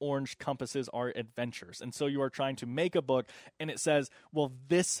 and the orange compasses are adventures. And so you are trying to make a book, and it says, well,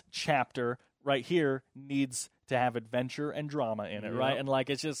 this chapter right here needs to have adventure and drama in it, right? And, like,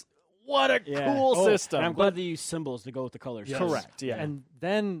 it's just... What a cool system. And I'm glad they use symbols to go with the colors. Yes. Correct, yeah. And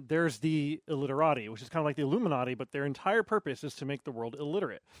then there's the Illiterati, which is kind of like the Illuminati, but their entire purpose is to make the world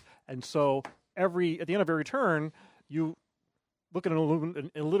illiterate. And so at the end of every turn, you look at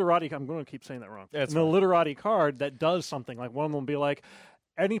an Illiterati. I'm going to keep saying that wrong. That's an Illiterati card that does something. Like one of them will be like,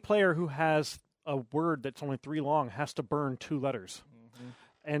 any player who has a word that's only 3 long has to burn 2 letters.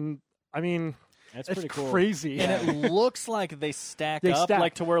 And, I mean... That's pretty cool. Crazy. And it looks like they stack up,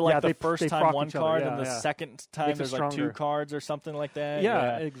 like to where like the first time one card and the second time there's like 2 cards or something like that.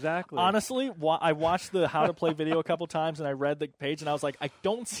 Yeah, exactly. Honestly, I watched the How to Play video a couple times and I read the page and I was like, I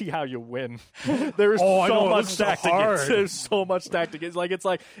don't see how you win. There's so much stacked against. There's so much stacked against. Like it's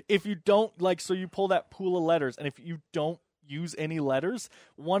like if you don't so you pull that pool of letters and if you don't use any letters,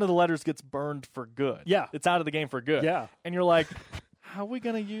 one of the letters gets burned for good. Yeah. It's out of the game for good. Yeah. And you're like, how are we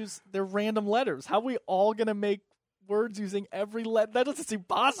going to use their random letters? How are we all going to make words using every letter? That doesn't seem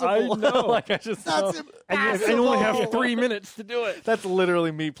possible. I know. Like I just That's know. And you only have 3 minutes to do it. That's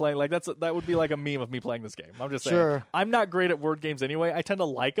literally me playing. Like that would be like a meme of me playing this game. I'm just saying. Sure. I'm not great at word games anyway. I tend to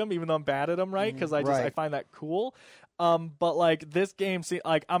like them, even though I'm bad at them, right? Because I find that cool. But like this game,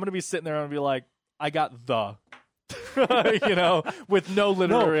 like I'm gonna be sitting there and be like, I got the. With no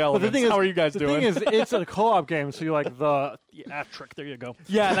literary elements. The thing is, how are you guys doing? The thing is, it's a co-op game, so you're like the trick. There you go.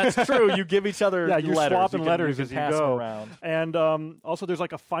 Yeah, that's true. You give each other you're letters. swapping letters as you go around. And also, there's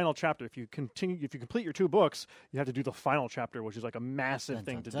like a final chapter. If you complete your 2 books, you have to do the final chapter, which is like a massive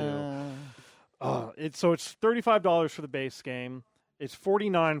thing to do. It's $35 for the base game. It's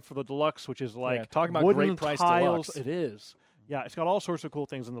 $49 for the deluxe, which is like talking about wooden great price tiles. deluxe. It is. Yeah, it's got all sorts of cool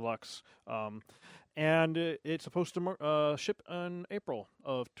things in the deluxe. And it's supposed to ship in April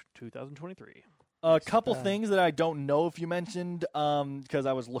of 2023. A couple things that I don't know if you mentioned because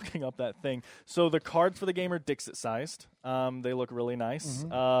I was looking up that thing. So the cards for the game are Dixit sized. They look really nice.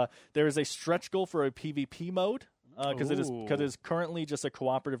 There is a stretch goal for a PvP mode because it is currently just a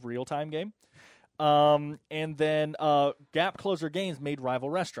cooperative real time game. And then Gap Closer Games made Rival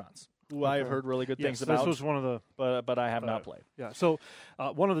Restaurants, who I have heard really good things about. This was one of the, but I have not played. Yeah. So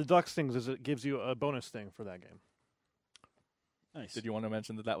one of the Ducks things is it gives you a bonus thing for that game. Nice. Did you want to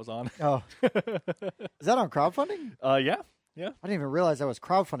mention that was on? Oh, is that on crowdfunding? Yeah. I didn't even realize that was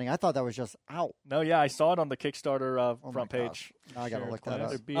crowdfunding. I thought that was just out. No, yeah, I saw it on the Kickstarter front page. Now I got to look that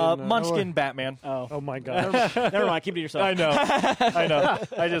up. Munchkin Batman. Oh my God. Never mind. Keep it to yourself. I know.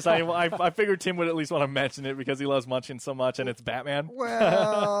 I figured Tim would at least want to mention it because he loves Munchkin so much, and it's Batman.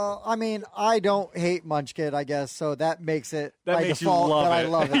 Well, I mean, I don't hate Munchkin, I guess, so that makes it that by makes default you love that it. I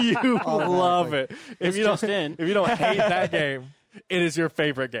love it. You love it. If you don't hate that game, it is your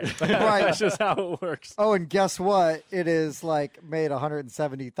favorite game. Right. That's just how it works. Oh, and guess what? It is like made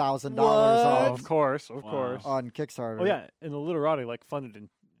 $170,000 Of course. on Kickstarter. Oh yeah, and the Literati funded in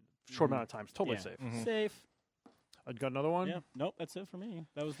a short amount of time. It's totally safe. Safe. I got another one. Yeah. Nope. That's it for me.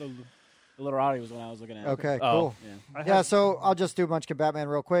 That was the Illiterati was what I was looking at. Okay, cool. Yeah. So I'll just do Munchkin Batman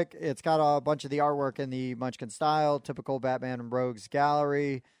real quick. It's got a bunch of the artwork in the Munchkin style, typical Batman and Rogues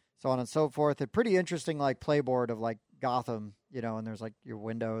gallery, so on and so forth. A pretty interesting playboard of Gotham, and there's your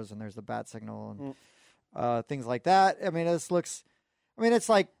windows and there's the bat signal and things like that. I mean, it's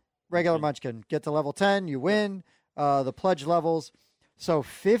like regular Munchkin. Get to level 10, you win. The pledge levels. So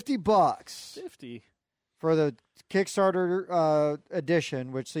 $50 50 for the Kickstarter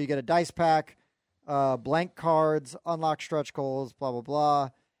edition, so you get a dice pack, blank cards, unlock stretch goals, blah blah blah.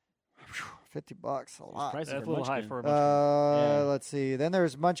 $50, a lot. That's a little high for a Munchkin. Let's see. Then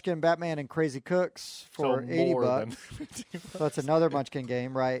there's Munchkin Batman and Crazy Cooks for $80. So that's another Munchkin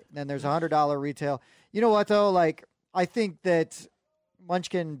game, right? Then there's $100 retail. You know what though? I think that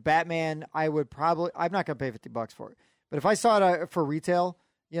Munchkin Batman, I'm not going to pay $50 for it. But if I saw it for retail,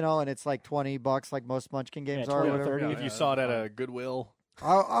 and it's $20 like most Munchkin games are. 20 or whatever. 30. If you saw it at a Goodwill.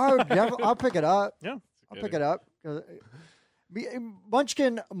 I'll pick it up. Yeah. I'll pick it up.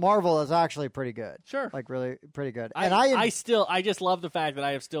 Munchkin Marvel is actually pretty good. Sure. Like really pretty good. And And I just love the fact that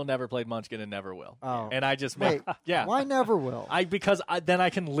I have still never played Munchkin and never will. Oh. And I just wait, yeah. why never will? Because then I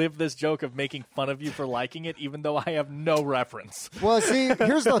can live this joke of making fun of you for liking it, even though I have no reference. Well, see,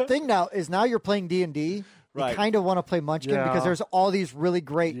 here's the thing now you're playing D&D. Right. You kind of want to play Munchkin because there's all these really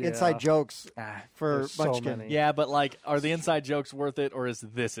great inside jokes for There's so Munchkin. many. Yeah, but like, are the inside jokes worth it, or is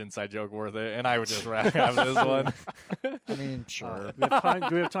this inside joke worth it? And I would just rather have this one. I mean, sure. Do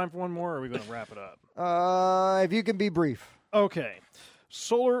we have time for one more, or are we going to wrap it up? If you can be brief. Okay.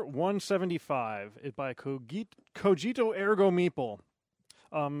 Solar 175 is by Cogito Ergo Meeple.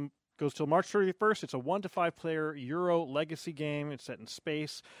 Goes till March 31st. It's a 1 to 5 player Euro legacy game. It's set in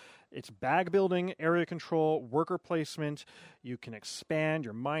space. It's bag building, area control, worker placement. You can expand.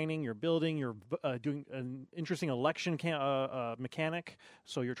 You're mining. You're building. You're doing an interesting election mechanic.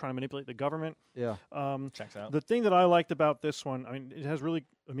 So you're trying to manipulate the government. Yeah. Checks out. The thing that I liked about this one, I mean, it has really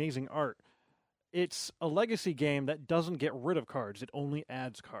amazing art. It's a legacy game that doesn't get rid of cards. It only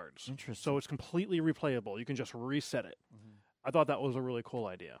adds cards. Interesting. So it's completely replayable. You can just reset it. Mm-hmm. I thought that was a really cool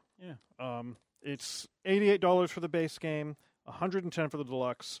idea. Yeah. It's $88 for the base game, $110 for the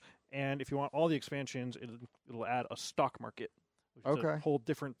deluxe, and if you want all the expansions, it'll add a stock market, which is a whole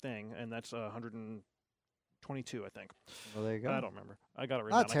different thing, and that's $122, I think. Well, there you go. I don't remember. I got it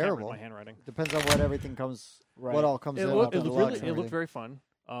written down. Terrible. I can't read my handwriting. Depends on what everything comes. Right. What all comes in. It looked very fun.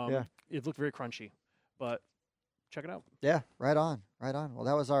 Yeah. It looked very crunchy, but check it out. Yeah, right on. Well,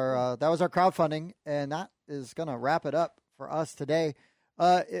 that was our crowdfunding, and that is gonna wrap it up for us today.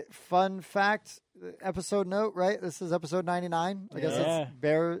 Fun fact, episode note, right? This is episode 99. I guess it's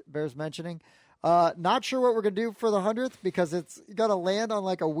bears mentioning. Not sure what we're gonna do for the 100th because it's gonna land on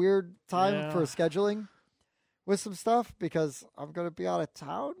like a weird time for scheduling with some stuff because I'm gonna be out of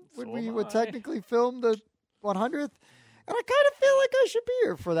town when we would technically film the 100th, and I kind of feel like I should be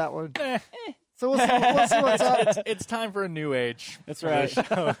here for that one. So we'll see what's up. It's time for a new age. That's right.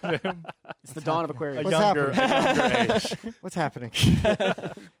 It's the dawn of Aquarius. A younger age. What's happening?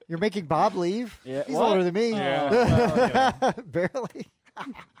 You're making Bob leave? Yeah. He's older than me. Yeah. Barely.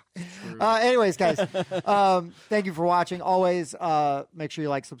 Anyways, guys, thank you for watching. Always make sure you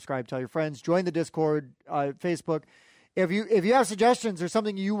like, subscribe, tell your friends. Join the Discord, Facebook. If you have suggestions or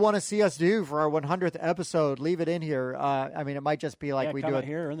something you want to see us do for our 100th episode, leave it in here. I mean, it might just be like we do it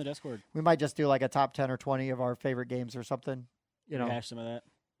here or in the Discord. We might just do like a top 10 or 20 of our favorite games or something. You know, hash some of that.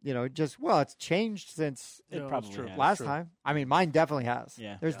 You know, it's changed since it probably has. last time. I mean, mine definitely has.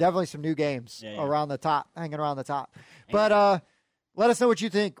 Yeah. There's definitely some new games around the top, hanging around the top. And but let us know what you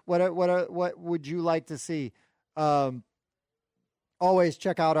think. What would you like to see? Always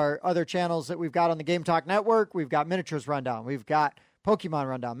check out our other channels that we've got on the Game Talk Network. We've got Miniatures Rundown. We've got Pokemon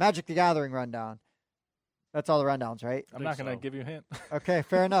Rundown, Magic the Gathering Rundown. That's all the rundowns, right? I'm not going to give you a hint. Okay,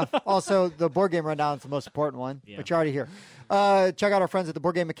 fair enough. Also, the board game rundown is the most important one, but you're already here. Check out our friends at the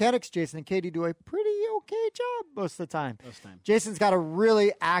Board Game Mechanics. Jason and Katie do a pretty okay job most of the time. Jason's got a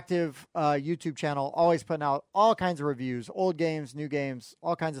really active YouTube channel, always putting out all kinds of reviews, old games, new games,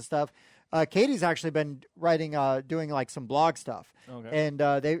 all kinds of stuff. Katie's actually been writing, doing like some blog stuff. Okay.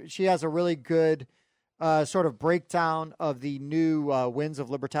 And she has a really good sort of breakdown of the new wins of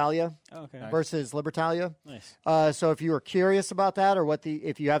Libertalia versus Libertalia. Nice. So if you were curious about that, or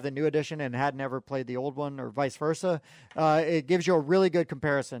if you have the new edition and had never played the old one, or vice versa, it gives you a really good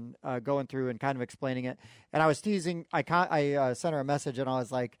comparison going through and kind of explaining it. And I was teasing. I sent her a message and I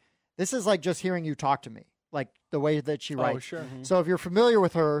was like, "This is like just hearing you talk to me, like the way that she writes." Oh, sure. Mm-hmm. So if you're familiar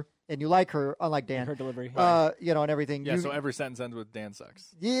with her and you like her, unlike Dan, her delivery, you know, and everything. Yeah. So every sentence ends with Dan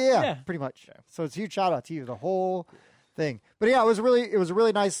sucks. Yeah, pretty much. Okay. So it's a huge shout out to you, the whole thing. But yeah, it was a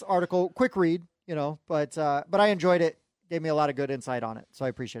really nice article, quick read, you know. But I enjoyed it. Gave me a lot of good insight on it, so I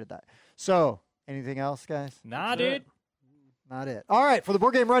appreciated that. So anything else, guys? Nah, dude. Not it. All right, for the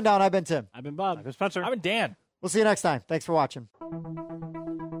Board Game Rundown, I've been Tim. I've been Bob. I've been Spencer. I've been Dan. We'll see you next time. Thanks for watching.